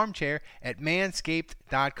code ARMCHAIR at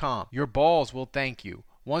manscaped.com. Your balls will thank you.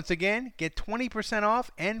 Once again, get 20%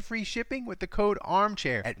 off and free shipping with the code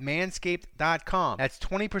ARMCHAIR at manscaped.com. That's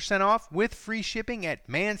 20% off with free shipping at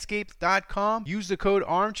manscaped.com. Use the code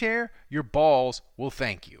ARMCHAIR. Your balls will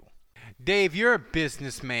thank you. Dave, you're a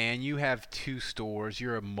businessman. You have 2 stores.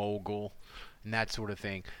 You're a mogul and that sort of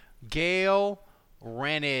thing. Gail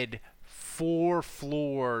rented 4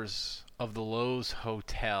 floors of the Lowe's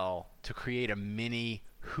Hotel to create a mini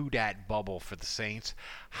Who Dat bubble for the Saints.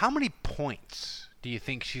 How many points do you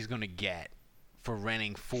think she's going to get for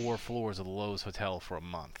renting 4 floors of the Lowe's Hotel for a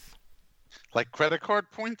month? Like credit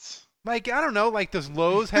card points? Like, I don't know, like does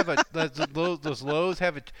Lowe's have a does Lowe's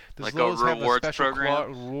have a special reward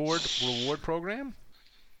program?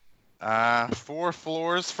 4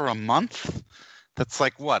 floors for a month? That's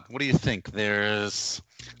like what? What do you think? There's,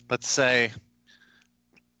 let's say,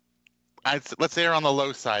 let's err on the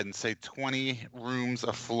low side and say 20 rooms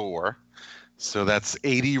a floor. So that's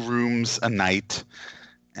 80 rooms a night,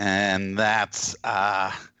 and that's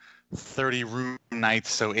 30 room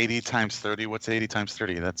nights. So 80 times 30. What's 80 times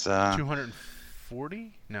 30? That's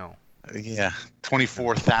 240? No. Yeah,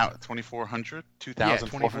 2,400. Yeah,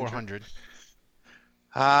 2,400.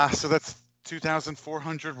 So that's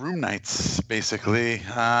 2,400 room nights, basically.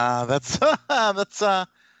 That's.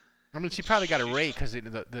 I mean, she probably got a rate because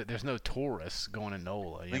there's no tourists going to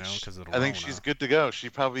NOLA, because of the Rona. I think she's good to go. She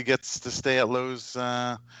probably gets to stay at Lowe's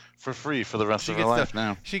for free for the rest of her life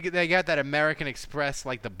now. They got that American Express,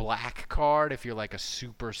 like the black card, if you're like a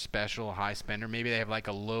super special high spender. Maybe they have like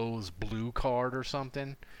a Lowe's blue card or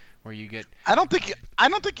something where you get. I don't think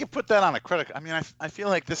you put that on a credit card. I mean, I feel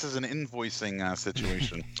like this is an invoicing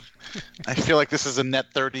situation. I feel like this is a net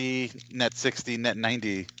 30, net 60, net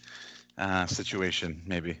 90 situation,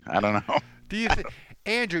 maybe. I don't know. Do you think,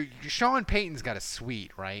 Andrew, Sean Payton's got a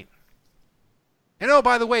suite, right? And oh,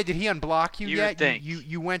 by the way, did he unblock you yet?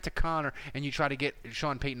 You went to Connor and you tried to get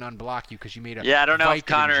Sean Payton to unblock you because you made a I don't know if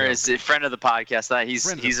Connor joke. is a friend of the podcast.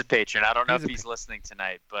 He's a patron. I don't know if he's listening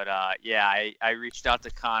tonight, but I reached out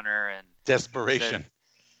to Connor and desperation.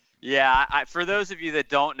 For those of you that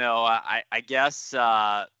don't know, I guess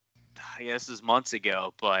this was months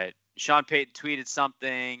ago, but Sean Payton tweeted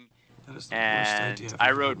something. And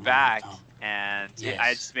I wrote back, and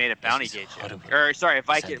I just made a bounty gate joke, or sorry, if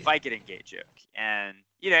I get engaged joke, and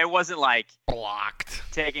it wasn't like blocked.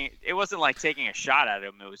 It wasn't like taking a shot at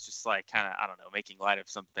him. It was just like kind of, I don't know, making light of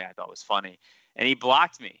something I thought was funny, and he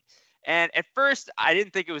blocked me. And at first, I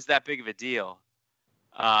didn't think it was that big of a deal,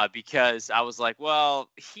 because I was like, well,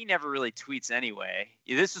 he never really tweets anyway.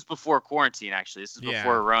 This was before quarantine, actually. This is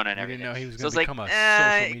before Rona and everything. Didn't know he was going to become a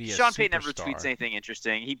social media Sean Payton superstar. never tweets anything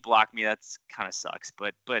interesting. He blocked me. That's kind of sucks.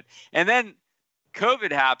 But and then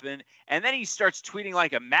COVID happened, and then he starts tweeting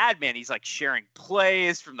like a madman. He's like sharing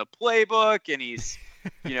plays from the playbook, and he's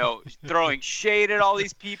throwing shade at all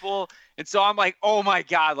these people. And so I'm like, oh my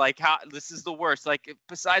God, like how this is the worst. Like,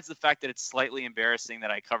 besides the fact that it's slightly embarrassing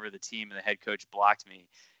that I cover the team and the head coach blocked me,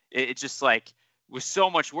 it just like was so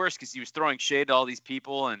much worse because he was throwing shade to all these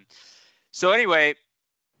people. And so anyway,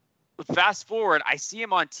 fast forward, I see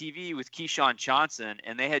him on TV with Keyshawn Johnson,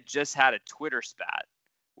 and they had just had a Twitter spat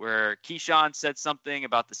where Keyshawn said something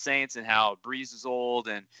about the Saints and how Breeze is old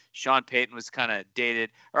and Sean Payton was kind of dated.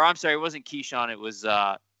 Or I'm sorry, it wasn't Keyshawn, it was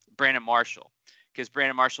Brandon Marshall. Because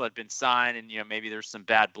Brandon Marshall had been signed and, maybe there's some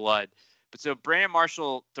bad blood. But so Brandon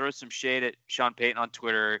Marshall throws some shade at Sean Payton on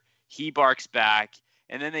Twitter. He barks back.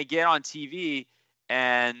 And then they get on TV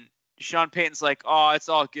and Sean Payton's like, oh, it's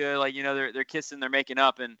all good. Like, they're kissing, they're making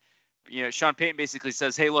up. And, Sean Payton basically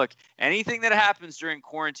says, hey, look, anything that happens during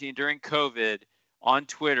quarantine, during COVID on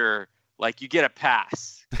Twitter, like, you get a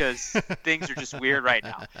pass because things are just weird right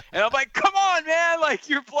now. And I'm like, come on, man. Like,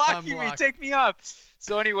 you're blocking me. Take me up.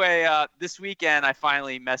 So anyway, this weekend I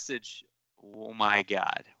finally messaged. Oh my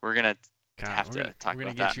God, we're gonna have to talk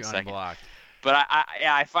about that in a second. Unblocked. But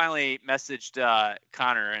I finally messaged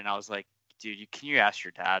Connor and I was like, dude, can you ask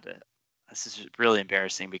your dad to? This is really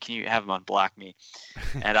embarrassing, but can you have him unblock me?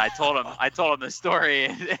 And I told him the story,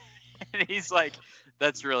 and he's like,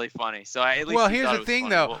 that's really funny. So here's the thing,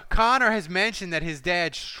 though. Well, Connor has mentioned that his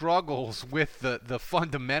dad struggles with the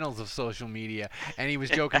fundamentals of social media, and he was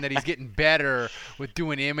joking that he's getting better with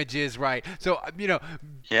doing images, right? So,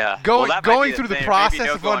 going through the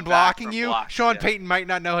process of unblocking you, Sean Payton might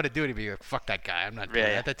not know how to do it. He'd be like, fuck that guy. I'm not doing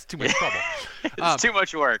that. That's too much trouble. It's too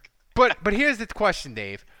much work. But here's the question,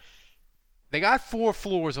 Dave. They got 4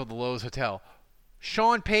 floors of the Lowe's Hotel.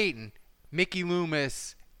 Sean Payton, Mickey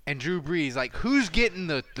Loomis, and Drew Brees, like, who's getting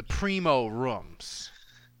the primo rooms?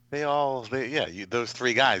 Those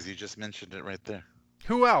 3 guys, you just mentioned it right there.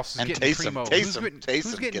 Who else is getting Taysom, primo? Taysom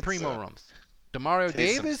Who's getting primo rooms? Taysom's Demario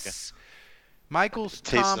Davis, Michaels,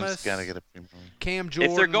 Thomas, gotta get a primo room. Cam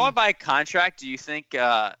Jordan. If they're going by contract, do you think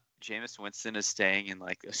Jameis Winston is staying in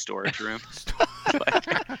like a storage room,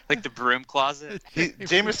 like the broom closet?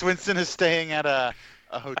 Jameis Winston is staying at a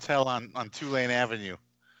hotel on Tulane Avenue.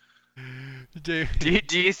 Do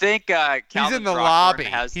you think Calvin he's in the Throckmorton lobby?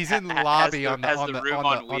 Has, he's in the has lobby the, on the room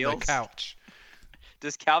on wheels? On the couch.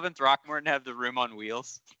 Does Calvin Throckmorton have the room on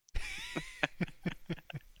wheels?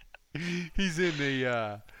 He's in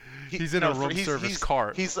the he's in a room service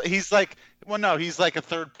cart. He's like a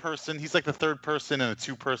third person. He's like the third person in a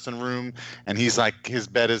 2-person room, and he's like his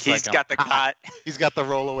bed is he's got the cot. He's got the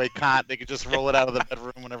rollaway cot. They could just roll it out of the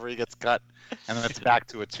bedroom whenever he gets cut, and then it's back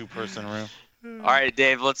to a 2-person room. All right,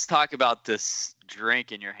 Dave, let's talk about this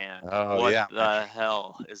drink in your hand. Oh, what yeah. the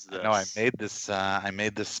hell is this? No, I made this. I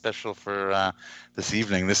made this special for this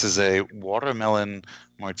evening. This is a watermelon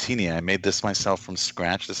martini. I made this myself from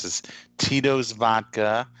scratch. This is Tito's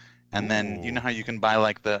vodka, and then you know how you can buy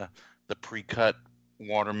like the pre-cut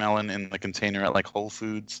watermelon in the container at like Whole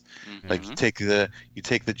Foods. Mm-hmm. Like you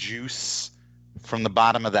take the juice from the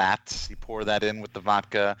bottom of that, you pour that in with the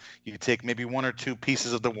vodka. You take maybe 1 or 2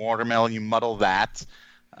 pieces of the watermelon, you muddle that.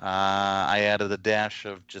 I added a dash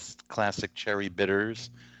of just classic cherry bitters,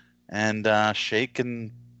 and shake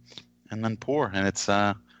and then pour, and it's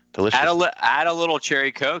delicious. Add a little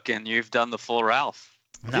cherry Coke, and you've done the full Ralph.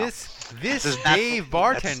 No. This Dave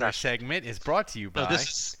Bartender segment is brought to you by.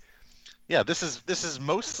 This is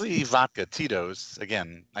mostly vodka. Tito's.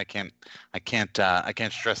 Again, I can't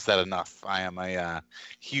stress that enough. I am a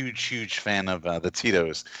huge fan of the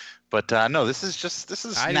Tito's, but no, this is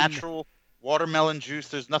natural watermelon juice.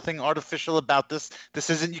 There's nothing artificial about this. This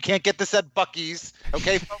isn't. You can't get this at Buc-ee's.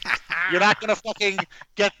 Okay, folks? You're not gonna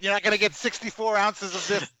get 64 ounces of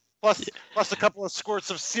this plus a couple of squirts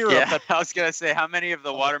of syrup. Yeah, I was gonna say, how many of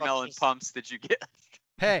the watermelon pumps did you get?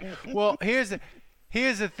 Hey, well, here's the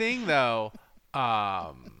thing though.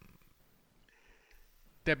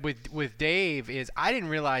 That with Dave is I didn't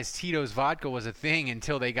realize Tito's vodka was a thing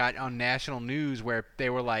until they got on national news where they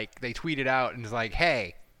were like they tweeted out and was like,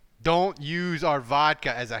 hey, don't use our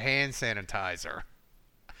vodka as a hand sanitizer.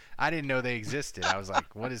 I didn't know they existed. I was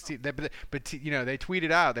like, what is but you know, they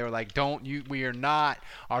tweeted out, they were like, our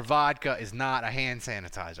vodka is not a hand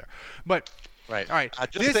sanitizer. But right. All right.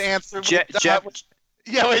 Just to answer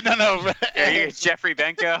Yeah, wait, no. Jeffrey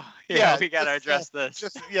Benko. Yeah, we got to address this.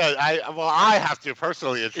 I have to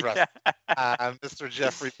personally address Mr.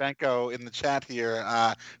 Jeffrey Benko in the chat here,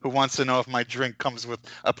 who wants to know if my drink comes with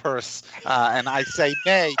a purse, and I say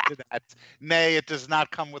nay to that. Nay, it does not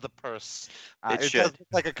come with a purse. It does look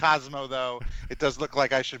like a Cosmo, though. It does look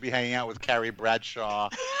like I should be hanging out with Carrie Bradshaw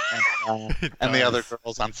and the other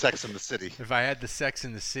girls on Sex and the City. If I had the Sex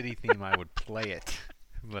and the City theme, I would play it,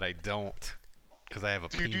 but I don't. Because I have a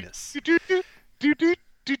penis. Oh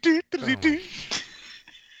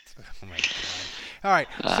my God. All right.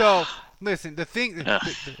 So listen, the thing,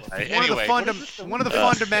 one of the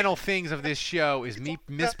fundamental things of this show is me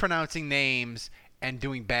mispronouncing names and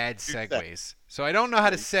doing bad segues. So I don't know how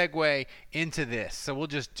to segue into this. So we'll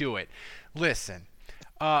just do it. Listen,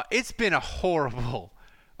 it's been a horrible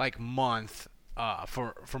month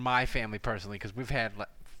for my family personally, because we've had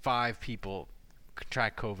 5 people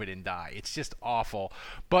contract COVID and die. It's just awful.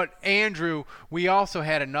 But Andrew, we also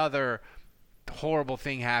had another horrible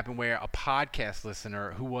thing happen where a podcast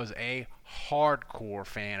listener who was a hardcore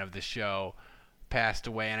fan of the show passed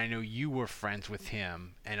away, and I know you were friends with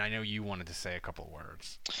him, and I know you wanted to say a couple of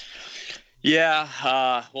words. Yeah,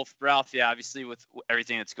 well, Ralph, obviously with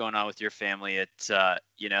everything that's going on with your family, it's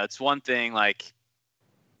one thing like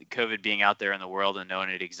COVID being out there in the world and knowing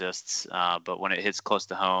it exists, but when it hits close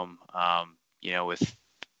to home, with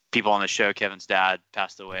people on the show, Kevin's dad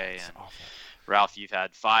passed away, and Ralph, you've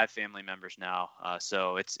had 5 family members now.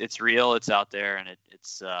 So it's real, it's out there, and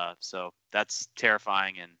it's so that's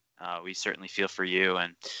terrifying, and we certainly feel for you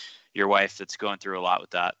and your wife that's going through a lot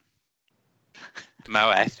with that. My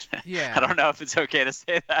wife. Yeah. I don't know if it's okay to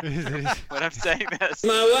say that when I'm saying this.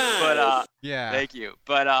 My wife. But yeah. Thank you.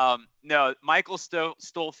 But no, Michael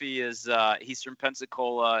Stolfi is he's from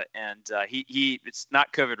Pensacola, and he it's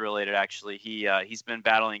not COVID related actually. He's been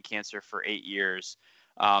battling cancer for 8 years.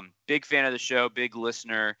 Big fan of the show, big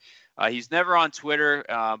listener. He's never on Twitter,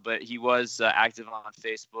 but he was active on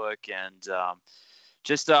Facebook, and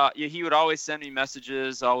he would always send me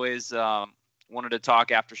messages. Always wanted to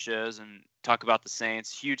talk after shows and talk about the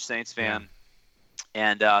Saints. Huge Saints fan. Yeah.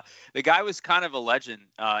 And the guy was kind of a legend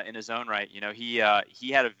in his own right. He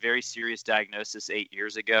had a very serious diagnosis 8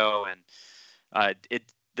 years ago, and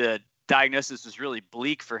the diagnosis was really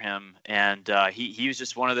bleak for him. And he was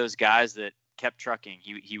just one of those guys that kept trucking.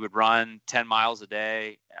 He would run 10 miles a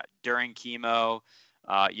day during chemo.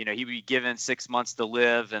 He would be given 6 months to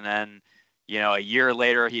live, and then a year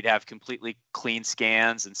later he'd have completely clean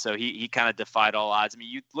scans. And so he kind of defied all odds. I mean,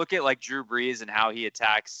 you look at like Drew Brees and how he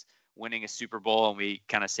attacks winning a Super Bowl, and we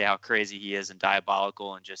kind of say how crazy he is and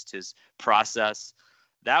diabolical and just his process.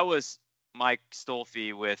 That was Mike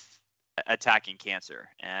Stolfi with attacking cancer.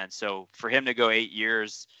 And so for him to go 8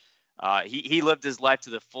 years, he lived his life to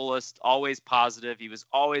the fullest, always positive. He was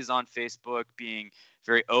always on Facebook being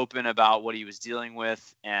very open about what he was dealing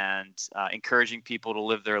with, and encouraging people to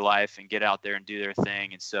live their life and get out there and do their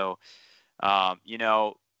thing. And so, I'm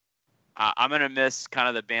going to miss kind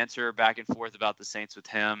of the banter back and forth about the Saints with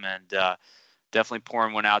him. And definitely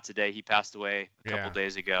pouring one out today. He passed away a couple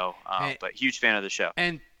days ago, but huge fan of the show.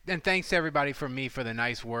 And thanks to everybody from me for the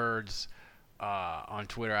nice words on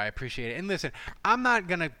Twitter. I appreciate it. And listen, I'm not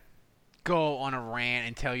going to go on a rant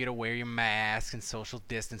and tell you to wear your mask and social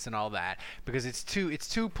distance and all that, because it's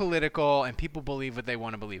too political and people believe what they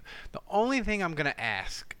want to believe. The only thing I'm going to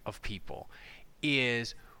ask of people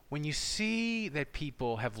is, when you see that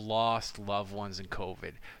people have lost loved ones in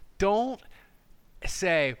COVID, don't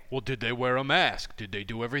say, well, did they wear a mask? Did they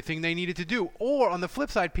do everything they needed to do? Or on the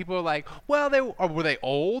flip side, people are like, well, were they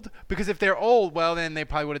old? Because if they're old, well, then they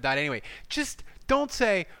probably would have died anyway. Just don't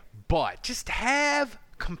say, but just have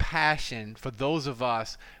compassion for those of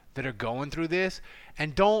us that are going through this,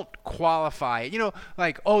 and don't qualify it.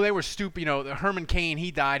 Like, oh, they were stupid. Herman Cain,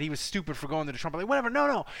 he died. He was stupid for going to the Trump. Like, whatever.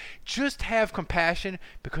 No. Just have compassion,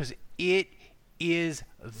 because it is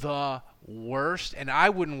the worst, and I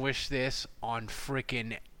wouldn't wish this on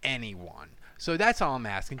freaking anyone. So that's all I'm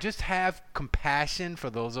asking. Just have compassion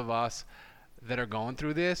for those of us that are going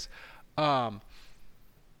through this. Another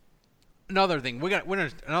thing,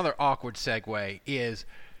 another awkward segue is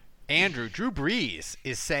Drew Brees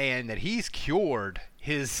is saying that he's cured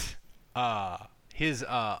his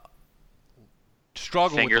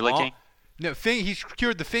struggle finger with licking. He's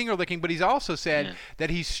cured the finger licking, but he's also said that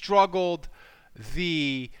he struggled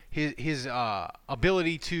his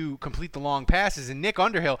ability to complete the long passes. And Nick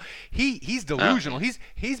Underhill, he's delusional.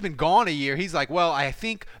 He's been gone a year. He's like, well, I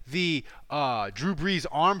think the Drew Brees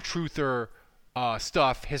arm truther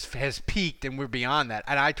stuff has peaked, and we're beyond that.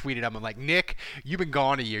 And I tweeted him, I'm like, Nick, you've been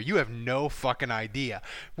gone a year. You have no fucking idea.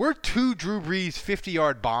 We're 2 Drew Brees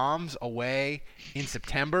 50-yard bombs away in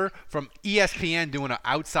September from ESPN doing an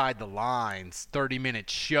outside the lines 30-minute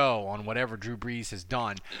show on whatever Drew Brees has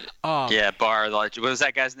done. Barr. What was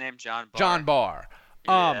that guy's name? John Barr. John Barr.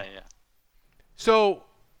 Yeah. So,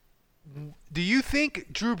 do you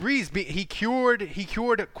think Drew Brees, he cured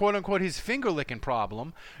quote unquote his finger licking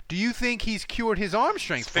problem? Do you think he's cured his arm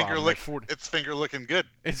strength problem? It's finger licking good.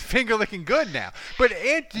 It's finger licking good now. But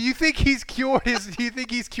do you think he's cured his? Do you think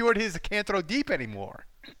he's cured his can't throw deep anymore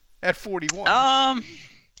at 41? I'm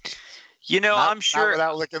sure. Not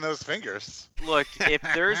without licking those fingers. Look, if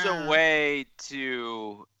there's a way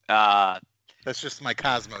to. That's just my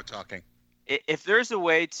Cosmo talking. If there's a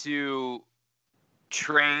way to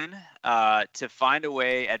train to find a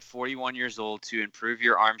way at 41 years old to improve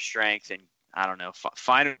your arm strength and I don't know,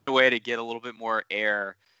 find a way to get a little bit more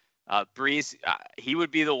air, Brees, he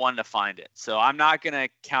would be the one to find it. So I'm not going to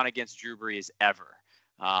count against Drew Brees ever.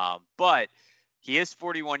 But he is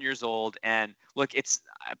 41 years old, and look,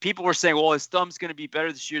 people were saying, well, his thumb's going to be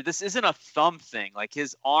better this year. This isn't a thumb thing. Like,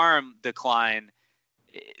 his arm decline,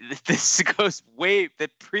 this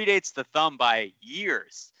that predates the thumb by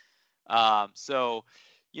years. So,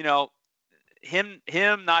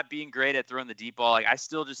 him not being great at throwing the deep ball, like, I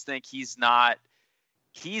still just think he's not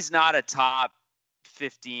a top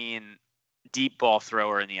 15 deep ball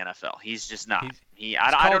thrower in the NFL. He's just not.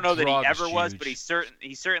 I don't know that he ever was, but he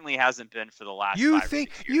certainly hasn't been for the last 5 or 6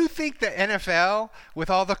 years. You think the NFL, with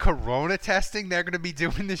all the corona testing they're going to be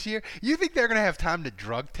doing this year, you think they're going to have time to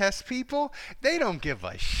drug test people? They don't give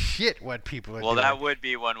a shit what people are doing. Well, that would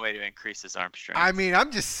be one way to increase his arm strength. I mean,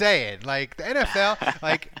 I'm just saying, like, the NFL,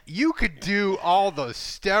 like, you could do all those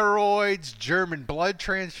steroids, German blood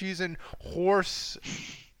transfusion, horse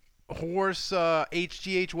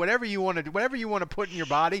HGH, whatever you want to put in your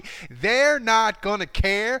body, they're not going to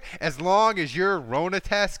care as long as your Rona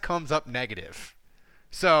test comes up negative.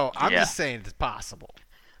 So I'm just saying it's possible.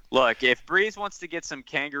 Look, if Brees wants to get some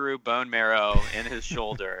kangaroo bone marrow in his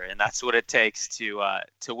shoulder, and that's what it takes to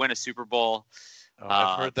win a Super Bowl.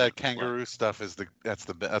 I've heard that kangaroo stuff is that's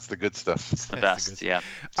the good stuff. It's the best, yeah.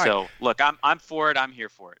 So look, I'm for it. I'm here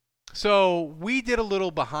for it. So we did a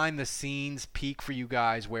little behind-the-scenes peek for you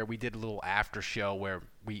guys, where we did a little after show where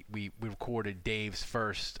we recorded Dave's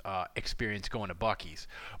first experience going to Buc-ee's.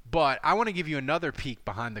 But I want to give you another peek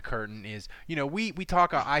behind the curtain. Is, we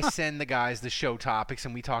talk. I send the guys the show topics,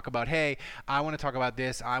 and we talk about, hey, I want to talk about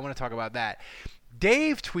this, I want to talk about that.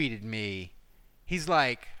 Dave tweeted me. He's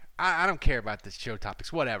like, I don't care about the show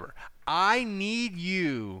topics, whatever. I need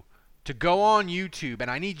you to go on YouTube, and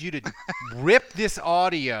I need you to rip this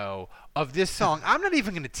audio of this song. I'm not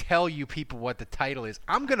even going to tell you people what the title is.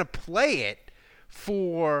 I'm going to play it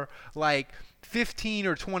for like 15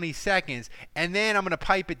 or 20 seconds, and then I'm going to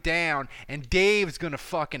pipe it down, and Dave's going to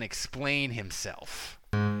fucking explain himself.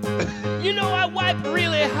 I wipe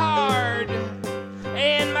really hard,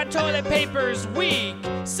 and my toilet paper's weak.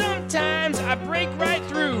 Sometimes I break right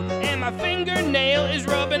through, and my fingernail is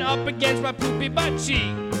rubbing up against my poopy butt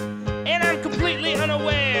cheek. And I'm completely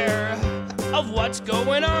unaware of what's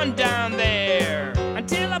going on down there.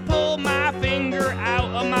 Until I pull my finger out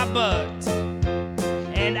of my butt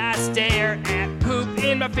and I stare at poop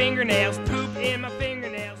in my fingernails, poop in my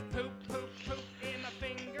fingernails, poop in my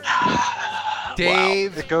fingernails.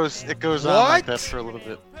 Dave, wow. It goes on like that for a little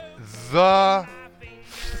bit. The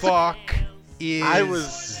fuck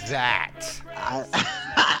is that?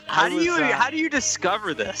 How do you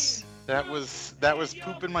discover this? That was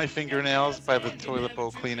Poop in My Fingernails by the Toilet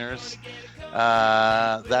Bowl Cleaners.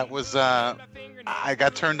 That was I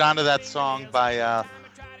got turned on to that song by an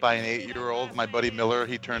 8-year-old, my buddy Miller.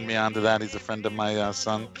 He turned me on to that. He's a friend of my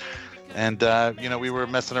son. And we were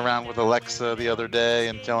messing around with Alexa the other day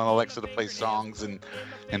and telling Alexa to play songs, and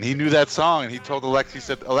he knew that song, and he told Alexa, he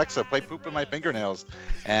said, "Alexa, play Poop in My Fingernails."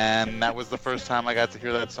 And that was the first time I got to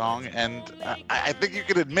hear that song. And I think you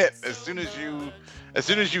can admit, as soon as you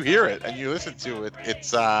hear it and you listen to it,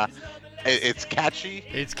 it's catchy.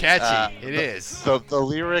 It's catchy. It is. The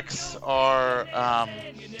lyrics are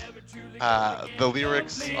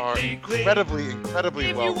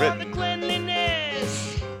incredibly well written.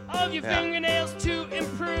 Of your fingernails to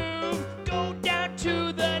improve, go down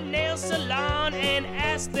to the nail salon and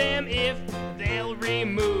ask them if they'll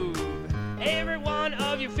remove every one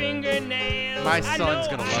of your fingernails. My son's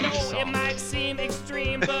gonna love this song. It might seem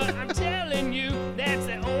extreme, but I'm telling you, that's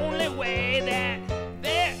the only way that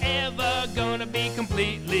they're ever gonna be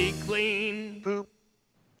completely clean. Boop.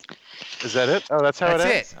 Is that it? Oh, that's how it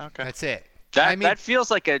ends? Okay. That's it. That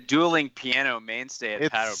feels like a dueling piano mainstay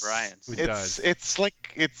at Pat O'Brien's.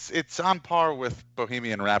 It's on par with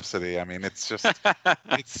Bohemian Rhapsody. I mean, it's just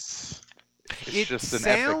it's just an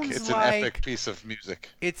epic piece of music.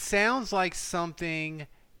 It sounds like something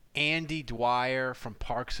Andy Dwyer from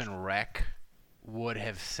Parks and Rec would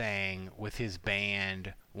have sang with his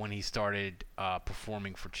band when he started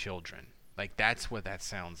performing for children. Like, that's what that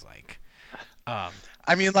sounds like.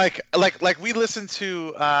 I mean, like we listened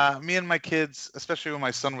to me and my kids, especially when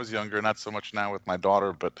my son was younger, not so much now with my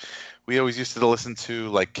daughter, but we always used to listen to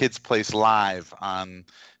like Kids Place Live on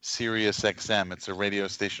Sirius XM. It's a radio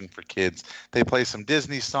station for kids. They play some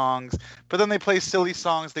Disney songs, but then they play silly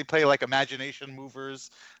songs. They play like Imagination Movers.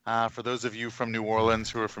 For those of you from New Orleans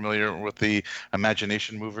who are familiar with the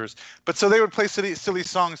Imagination Movers, but so they would play silly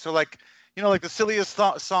songs. So like the silliest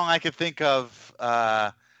song I could think of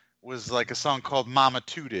was like a song called Mama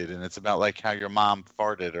Tooted, and it's about like how your mom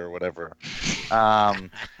farted or whatever.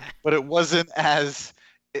 But it wasn't as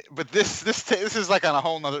but this is like on a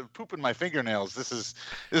whole nother Poop in My Fingernails. This is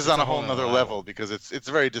on a whole nother level because it's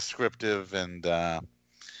very descriptive and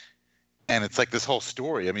it's like this whole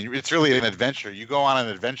story. I mean, it's really an adventure. You go on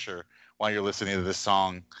an adventure while you're listening to this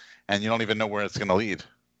song and you don't even know where it's going to lead.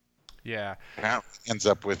 Yeah. It ends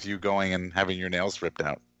up with you going and having your nails ripped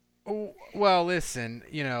out. Oh, well, listen,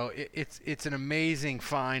 it's an amazing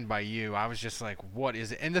find by you. I was just like, what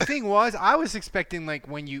is it? And the thing was, I was expecting like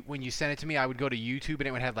when you sent it to me, I would go to YouTube and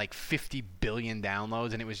it would have like 50 billion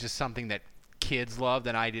downloads, and it was just something that kids loved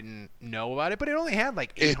and I didn't know about it. But it only had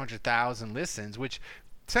like 800,000 listens, which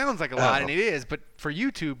sounds like a lot, and it is, but for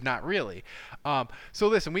YouTube, not really. So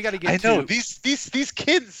listen, we got to get. I know these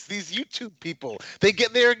kids, these YouTube people.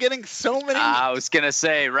 They're getting so many. I was gonna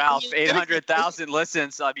say, Ralph, 800,000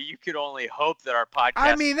 listens. I mean, you could only hope that our podcast.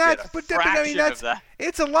 I mean,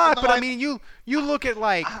 it's a lot. But I mean, you look at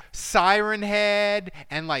like Siren Head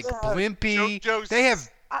and like Blimpy. They have.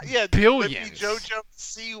 Billions. JoJo,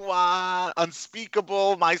 Siwa,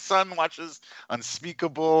 Unspeakable. My son watches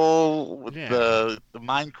Unspeakable with the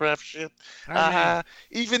Minecraft shit.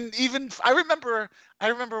 Even I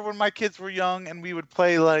remember when my kids were young and we would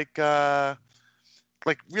play like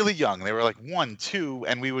really young. They were like 1, 2,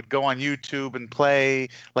 and we would go on YouTube and play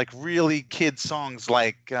like really kid songs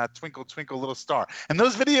like Twinkle Twinkle Little Star. And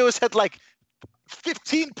those videos had like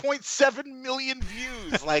 15.7 million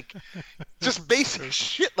views, like just basic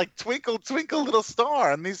shit like Twinkle Twinkle Little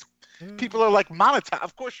Star, and these people are like monetize.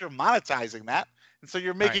 Of course, you're monetizing that, and so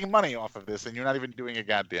you're making money off of this, and you're not even doing a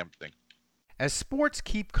goddamn thing. As sports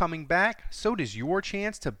keep coming back, so does your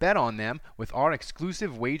chance to bet on them with our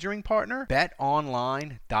exclusive wagering partner,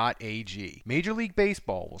 betonline.ag. Major League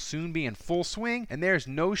Baseball will soon be in full swing, and there's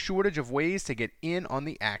no shortage of ways to get in on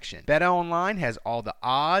the action. BetOnline has all the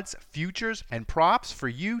odds, futures, and props for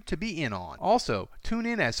you to be in on. Also, tune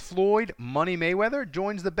in as Floyd Money Mayweather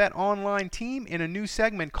joins the BetOnline team in a new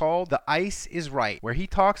segment called The Ice is Right, where he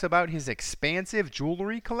talks about his expansive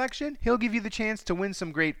jewelry collection. He'll give you the chance to win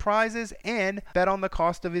some great prizes and and bet on the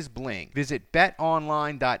cost of his bling. Visit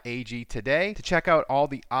betonline.ag today to check out all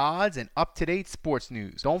the odds and up-to-date sports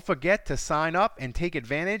news. Don't forget to sign up and take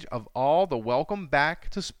advantage of all the welcome back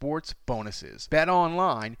to sports bonuses.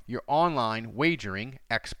 BetOnline, your online wagering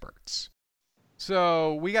experts.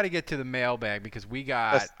 So we got to get to the mailbag because we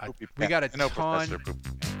got a ton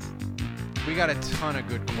of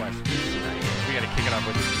good questions tonight. We got to kick it off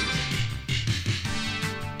with the music.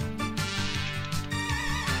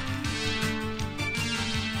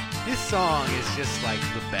 This song is just like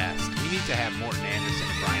the best. We need to have Morton Anderson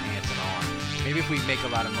and Brian Hansen on. Maybe if we make a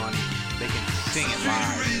lot of money, they can sing it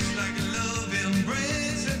live.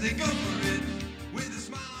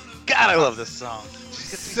 God, I love this song.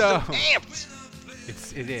 So amped.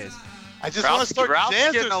 It is. I just want to start Ralph's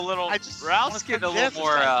jazz. getting a little more.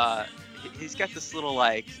 He's got this little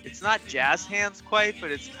like. It's not jazz hands quite, but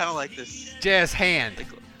it's kind of like this jazz hand.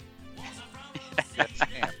 Jazz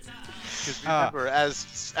hand. Because remember,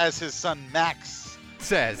 as his son Max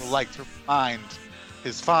says, would like to remind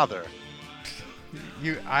his father.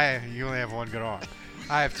 You only have one good arm.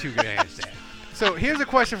 I have two good hands, Dad. So here's a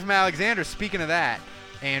question from Alexander. Speaking of that,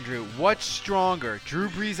 Andrew, what's stronger, Drew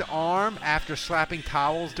Brees' arm after slapping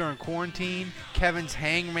towels during quarantine, Kevin's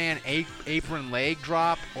hangman apron leg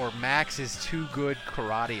drop, or Max's two good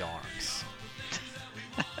karate arms?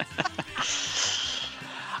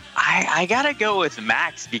 I gotta go with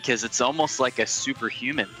Max because it's almost like a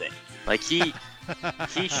superhuman thing. Like he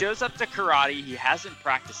shows up to karate. He hasn't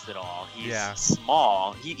practiced at all. He's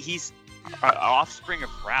small. He's an offspring of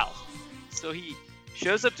Ralph. So he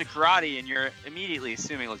shows up to karate, and you're immediately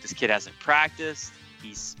assuming, look, this kid hasn't practiced.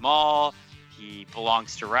 He's small. He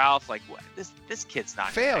belongs to Ralph. Like what? This kid's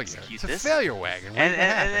not going to execute this. It's a failure wagon.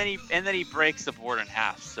 And then he breaks the board in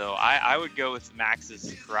half. So I would go with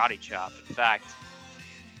Max's karate chop. In fact,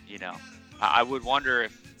 I would wonder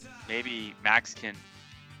if maybe Max can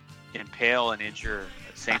impale and injure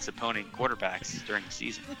Saints opponent quarterbacks during the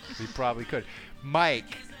season. He probably could.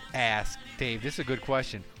 Mike asked, Dave, this is a good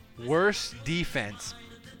question. Worst defense,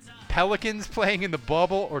 Pelicans playing in the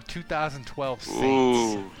bubble or 2012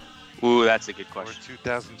 Saints? Ooh, that's a good question. Or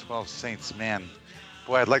 2012 Saints, man.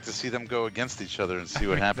 Boy, I'd like to see them go against each other and see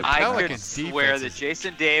what happens. I could swear that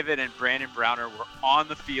Jason David and Brandon Browner were on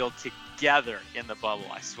the field together in the bubble.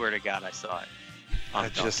 I swear to God, I saw it.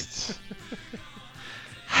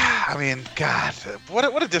 I mean, God,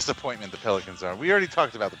 what a disappointment the Pelicans are. We already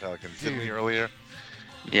talked about the Pelicans, didn't we, earlier?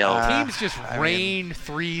 Yeah. Teams just rain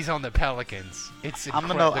threes on the Pelicans. It's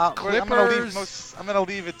incredible. I'm gonna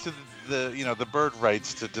leave it to the bird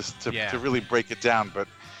rights to really break it down. But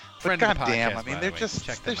goddamn, I mean, they're just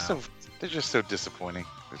so disappointing.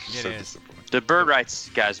 Disappointing. The bird rights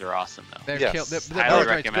guys are awesome though. The highly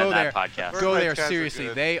recommend that podcast. Go there seriously.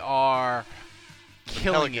 They are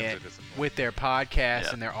killing it with their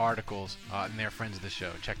podcasts and their articles, and they're friends of the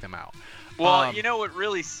show. Check them out. Well, what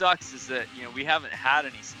really sucks is that, we haven't had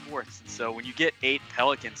any sports. And so when you get 8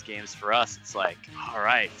 Pelicans games for us, it's like, all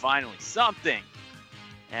right, finally something.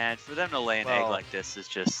 And for them to lay an egg like this is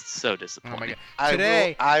just so disappointing.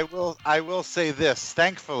 I will say this.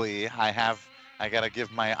 Thankfully, I got to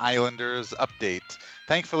give my Islanders update.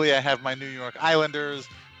 Thankfully, I have my New York Islanders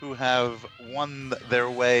who have won their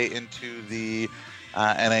way into the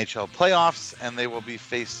NHL playoffs, and they will be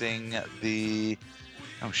facing the...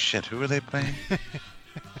 Oh, shit. Who are they playing?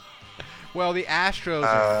 Well, the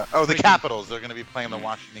Astros the Capitals. They're going to be playing the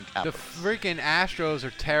Washington Capitals. The freaking Astros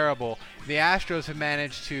are terrible. The Astros have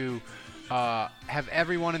managed to have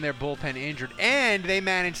everyone in their bullpen injured, and they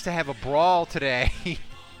managed to have a brawl today.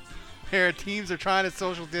 Their teams are trying to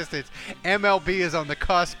social distance. MLB is on the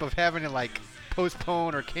cusp of having to,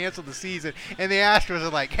 postpone or cancel the season, and the Astros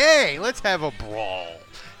are like, hey, let's have a brawl.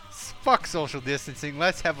 Fuck social distancing.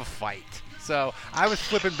 Let's have a fight. So I was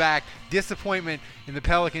flipping back. Disappointment in the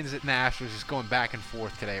Pelicans and the Astros just going back and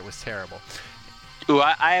forth today. It was terrible. Ooh,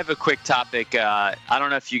 I have a quick topic. I don't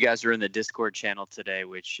know if you guys are in the Discord channel today,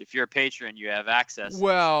 which if you're a patron, you have access.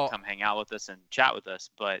 Well, come hang out with us and chat with us.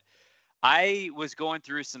 But I was going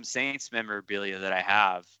through some Saints memorabilia that I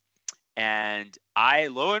have. And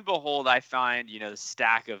lo and behold, I find, the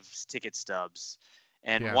stack of ticket stubs.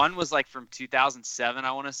 And one was from 2007,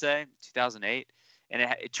 I want to say, 2008.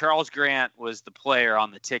 And Charles Grant was the player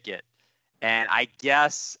on the ticket. And I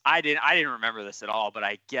guess I didn't remember this at all, but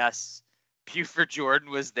I guess Buford Jordan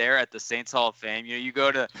was there at the Saints Hall of Fame. You go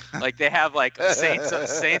to they have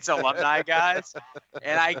Saints alumni guys.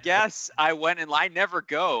 And I guess I went and I never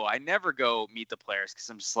go meet the players because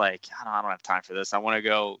I'm just I don't have time for this. I want to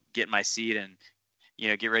go get in my seat and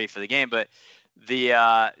get ready for the game. But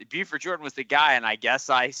Buford Jordan was the guy, and I guess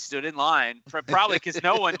I stood in line, probably because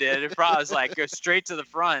no one did. It probably was like go straight to the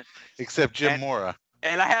front. Except Jim Mora.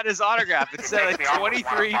 And I had his autograph. It said like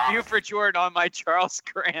 23 Buford Jordan on my Charles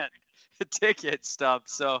Grant ticket stub.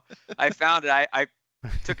 So I found it. I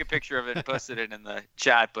took a picture of it and posted it in the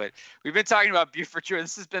chat. But we've been talking about Buford Jordan.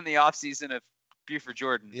 This has been the off season of Buford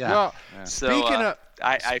Jordan. Yeah. Well, So speaking of,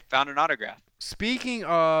 I found an autograph. Speaking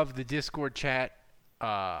of the Discord chat,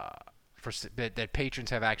 that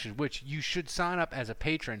patrons have actions, which you should sign up as a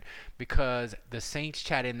patron because the Saints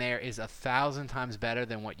chat in there is 1,000 times better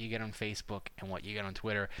than what you get on Facebook and what you get on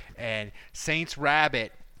Twitter. And Saints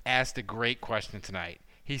Rabbit asked a great question tonight.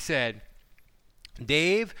 He said,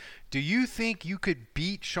 Dave, do you think you could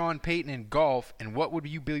beat Sean Payton in golf, and what would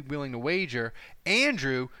you be willing to wager?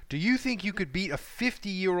 Andrew, do you think you could beat a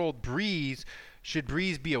 50-year-old Breeze? Should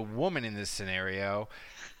Breeze be a woman in this scenario?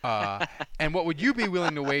 And what would you be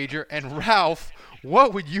willing to wager? And Ralph,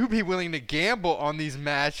 what would you be willing to gamble on these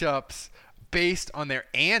matchups based on their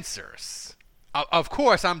answers? Of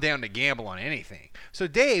course, I'm down to gamble on anything. So,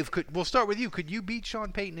 Dave, we'll start with you. Could you beat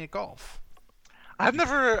Sean Payton at golf?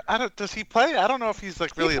 Does he play? I don't know if he's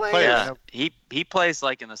like really a player. Yeah, he plays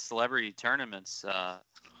like in the celebrity tournaments.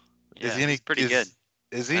 He's pretty good.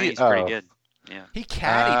 Is he? He's pretty good. Yeah. He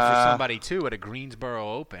caddied for somebody too at a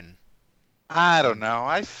Greensboro Open. I don't know.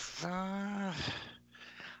 I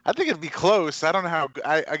think it'd be close. I don't know how.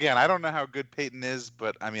 I don't know how good Peyton is,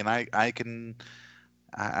 but I mean, I can.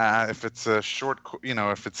 If it's a short,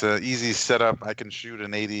 if it's a easy setup, I can shoot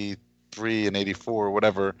an 83, an 84,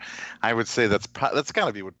 whatever. I would say that's got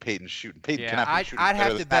to be what Peyton's shooting. Peyton cannot be shooting. I'd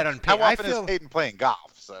have to bet on Peyton. How often is Peyton playing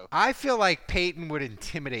golf? So I feel like Peyton would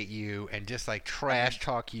intimidate you and just like trash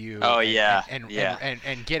talk you. Oh and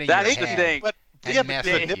getting that's your the head. thing. But and does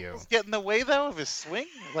the nipples get in the way though of his swing?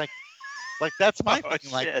 Like that's my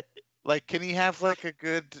thing. Like, can he have like a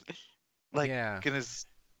good, can his,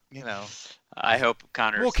 I hope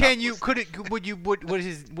Connor. Well, would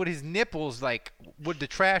his nipples would the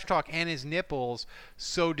trash talk and his nipples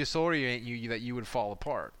so disorient you that you would fall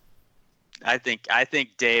apart? I think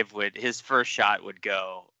Dave his first shot would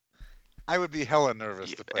go. I would be hella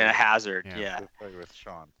nervous to play. A hazard, to play with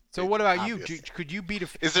Sean. So what about obviously. you? Could you beat a?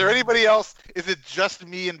 Is there anybody else? Is it just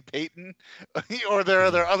me and Peyton, or are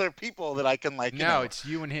there other people that I can No, it's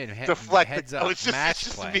you and him. Deflect. Heads up. It's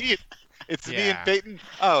just me. It's me and Peyton.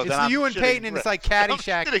 It's you and Peyton, and it's like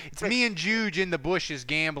Caddyshack. It's me and Juge in the bushes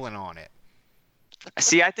gambling on it.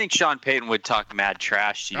 See, I think Sean Payton would talk mad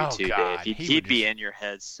trash to you too, God. Dave. He'd be in your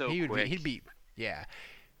head so quick. He'd be.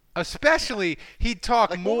 Especially, he'd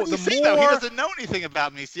talk more. He doesn't know anything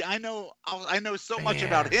about me. See, I know so much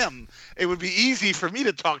about him. It would be easy for me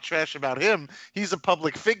to talk trash about him. He's a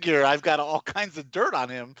public figure. I've got all kinds of dirt on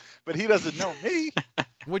him, but he doesn't know me.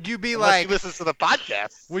 Would you be Unless he listens to the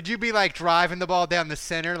podcast? Would you be like driving the ball down the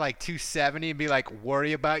center like 270 and be like,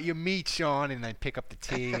 "Worry about your meat, Sean," and then pick up the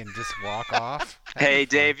tee and just walk off? Hey,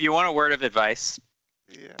 Dave, you want a word of advice?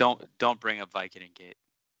 Yeah. Don't bring up Vicodin Gate.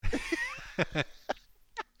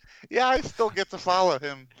 Yeah, I still get to follow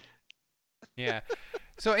him. Yeah.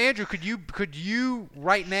 So Andrew, could you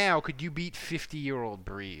right now beat 50-year-old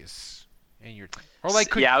Breeze in your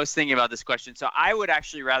I was thinking about this question. So I would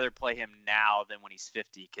actually rather play him now than when he's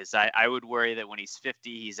 50 because I would worry that when he's 50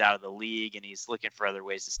 he's out of the league and he's looking for other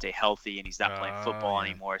ways to stay healthy and he's not playing football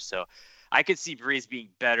anymore. So I could see Breeze being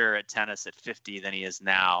better at tennis at 50 than he is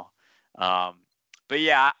now. But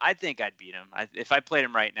yeah, I think I'd beat him. If I played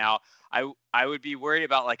him right now, I would be worried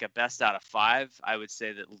about like a best out of 5. I would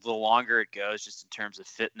say that the longer it goes, just in terms of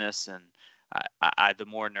fitness, and the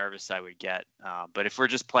more nervous I would get. But if we're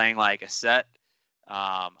just playing like a set,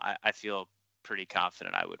 I feel pretty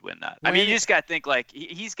confident I would win that. I mean, you just got to think like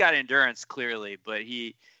he's got endurance clearly, but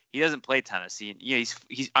he doesn't play tennis.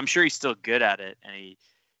 I'm sure he's still good at it, and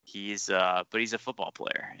but he's a football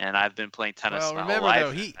player, and I've been playing tennis my whole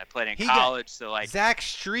life. I played in college, so like Zach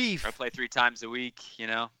Strief. I play 3 times a week,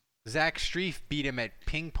 Zach Strief beat him at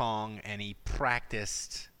ping pong, and he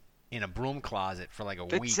practiced in a broom closet for like a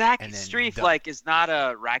week. But Zach Strief is not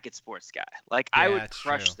a racket sports guy. Like I would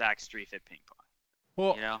crush Zach Strief at ping pong.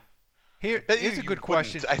 Well, here's a good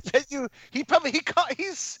question. I bet you he probably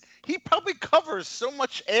covers so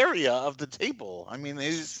much area of the table. I mean, but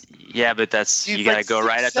you got to go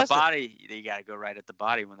right at the body. You got to go right at the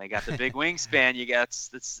body when they got the big wingspan.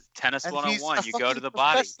 That's tennis 101. You go to the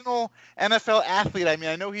body. Professional NFL athlete. I mean,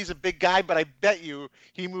 I know he's a big guy, but I bet you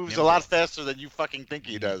he moves a lot faster than you fucking think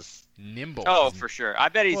he does. Nimble. Oh, for sure. I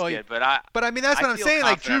bet he's good, but I mean, that's what I'm saying.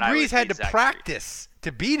 Like Drew Brees had to practice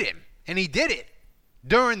to beat him, and he did it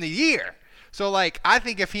during the year. So, like, I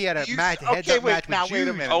think if he had a heads-up match with Jude, wait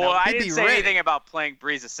a minute. Oh, well, I he'd didn't be say ready. anything about playing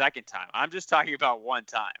Breeze a second time. I'm just talking about one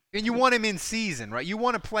time. And you want him in season, right? You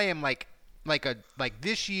want to play him like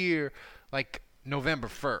this year, like November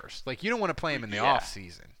 1st. Like, you don't want to play him in the off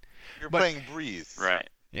season. You're playing Breeze. Right.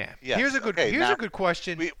 Yeah. Yes. Here's a good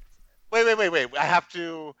question. Wait. I have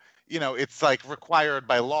to, it's like required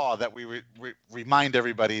by law that we remind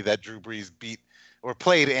everybody that Drew Brees beat or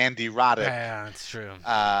played Andy Roddick. Yeah, that's true.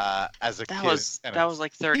 As a kid. That was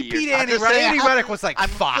like 30 years He beat ago. Andy Roddick. Andy Roddick was like I'm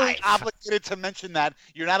 5. obligated to mention that.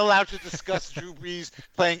 You're not allowed to discuss Drew Brees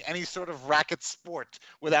playing any sort of racket sport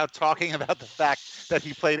without talking about the fact that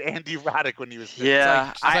he played Andy Roddick when he was 15.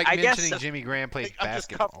 Yeah, It's like I mentioning guess Jimmy Graham played I'm just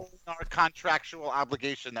basketball. covering our contractual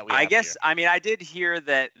obligation that we I have guess, here. I mean, I did hear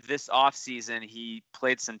that this offseason he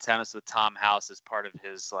played some tennis with Tom House as part of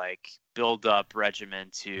his, like, build-up regimen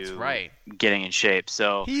to getting in shape.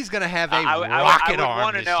 So he's going to have a I rocket would arm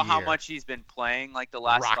want to this know how year. much he's been playing, like, the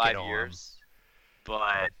last Rocket 5 arm. years.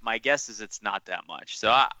 But my guess is it's not that much.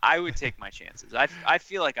 So I would take my chances. I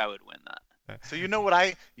feel like I would win that. So you know what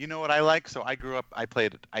I like? So I grew up, I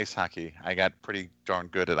played ice hockey. I got pretty darn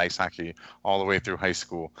good at ice hockey all the way through high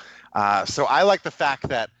school. So I like the fact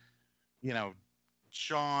that,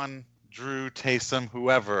 Sean, Drew, Taysom,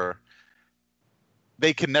 whoever,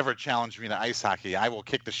 they can never challenge me to ice hockey. I will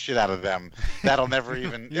kick the shit out of them. That'll never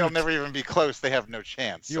even, it'll never even be close. They have no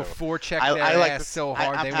chance. You'll So forecheck I their like ass so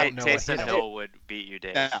hard they won't know what Taysom hit Hill would beat you,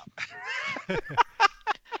 Dave. Yeah.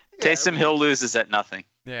 Taysom Hill loses at nothing.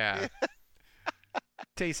 Yeah.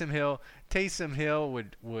 Taysom Hill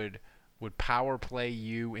would power play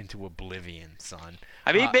you into oblivion, son.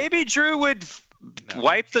 I mean, maybe Drew would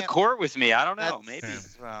wipe the court with me. I don't know. Maybe.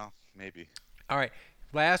 Well, maybe. All right.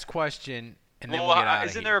 Last question, and then Well, we'll get out of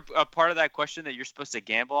isn't here. there a part of that question that you're supposed to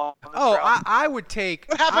gamble on? This Oh, round? I would take.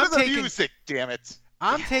 What happened I'm to the taking, music? Damn it!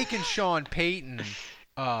 I'm taking Sean Payton.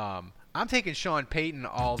 I'm taking Sean Payton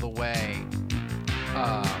all the way.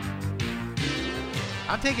 I'm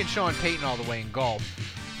taking Sean Payton all the way in golf.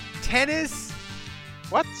 Tennis.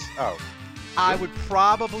 What? Oh. I would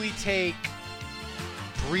probably take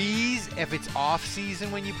Breeze if it's off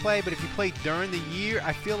season when you play, but if you play during the year,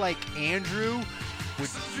 I feel like Andrew would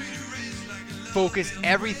focus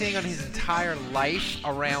everything on his entire life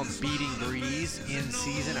around beating Breeze in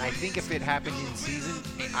season. I think if it happened in season,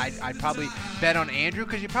 I'd probably bet on Andrew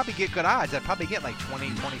because you probably get good odds. I'd probably get like 20,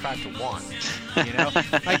 25 to 1. You know,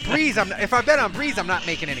 like Breeze. If I bet on Breeze, I'm not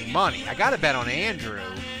making any money. I got to bet on Andrew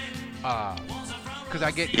because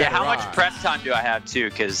I get better how much odds. prep time do I have too?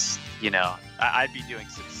 Because I'd be doing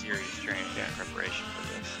some serious training in preparation for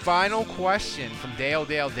this. Final question from Dale.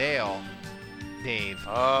 Dave.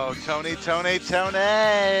 Oh, Tony.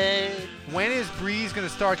 When is Breeze going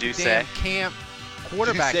to start the Duce. damn camp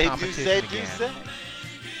quarterback competition again?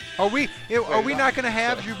 Are we not going to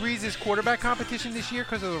have Drew Brees' quarterback competition this year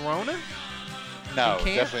because of the Rona? No, camp?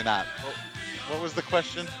 definitely not. What was the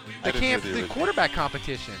question? The quarterback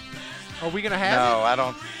competition. Are we going to have No, it?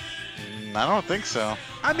 I don't think so.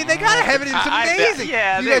 I mean, they got to have it. It's amazing.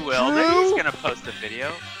 Yeah, You they got will. Drew, They're just going to post a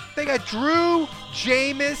video. They got Drew,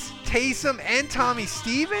 Jameis, Taysom, and Tommy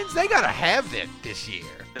Stevens. They got to have it this year.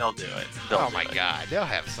 They'll do it. Oh my God, they'll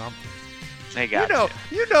have something. They got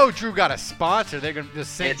You know, Drew got a sponsor. They're gonna the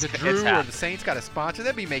It's Drew or the happening. Saints got a sponsor.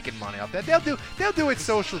 They'll be making money off that. They'll do it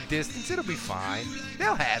social distance. It'll be fine.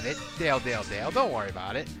 They'll have it. Dale. Don't worry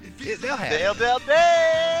about it. They'll have it. Dale.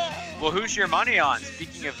 Well, who's your money on?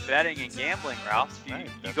 Speaking of betting and gambling, Ralph, you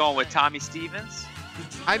going with Tommy Stevens?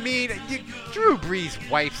 I mean, Drew Brees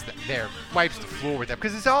wipes the floor with them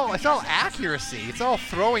because it's all accuracy. It's all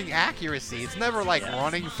throwing accuracy. It's never like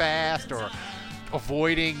running fast or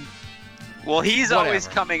avoiding. Well, he's always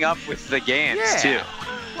coming up with the games too.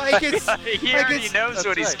 Like it's he already knows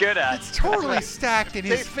what he's good at. It's totally stacked in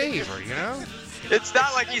his favor, you know. It's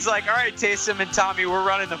not like he's like, all right, Taysom and Tommy, we're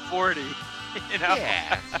running the 40. You know?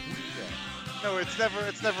 Yeah. No, it's never.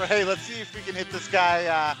 Hey, let's see if we can hit this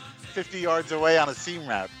guy 50 yards away on a seam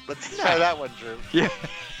route. Let's try that one, Drew. Yeah.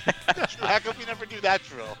 Drew, how come we never do that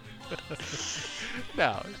drill?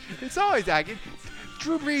 No, it's always accurate.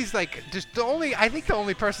 Drew Brees, like, I think the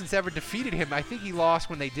only person that's ever defeated him, I think he lost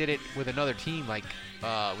when they did it with another team, like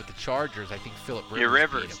with the Chargers. I think Philip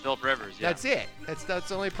Rivers. beat him. Philip Rivers. Yeah. That's it. That's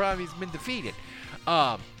the only problem he's been defeated.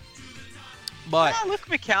 But Luke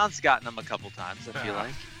McCown's gotten him a couple times. I feel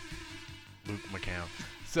like Luke McCown.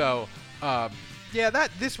 So,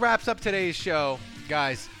 this wraps up today's show,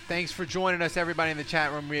 guys. Thanks for joining us, everybody in the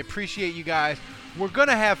chat room. We appreciate you guys. We're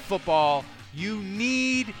gonna have football. You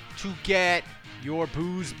need to get your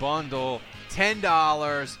booze bundle,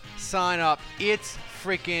 $10. Sign up. It's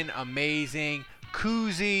freaking amazing.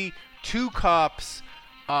 Koozie, 2 cups,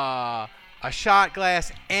 a shot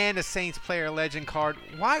glass, and a Saints Player Legend card.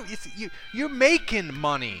 Why? You're making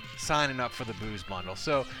money signing up for the Booze Bundle,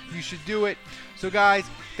 so you should do it. So, guys,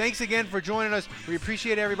 thanks again for joining us. We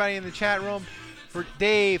appreciate everybody in the chat room. For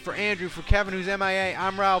Dave, for Andrew, for Kevin, who's MIA,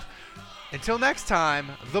 I'm Ralph. Until next time,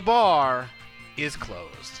 the bar is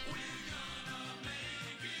closed.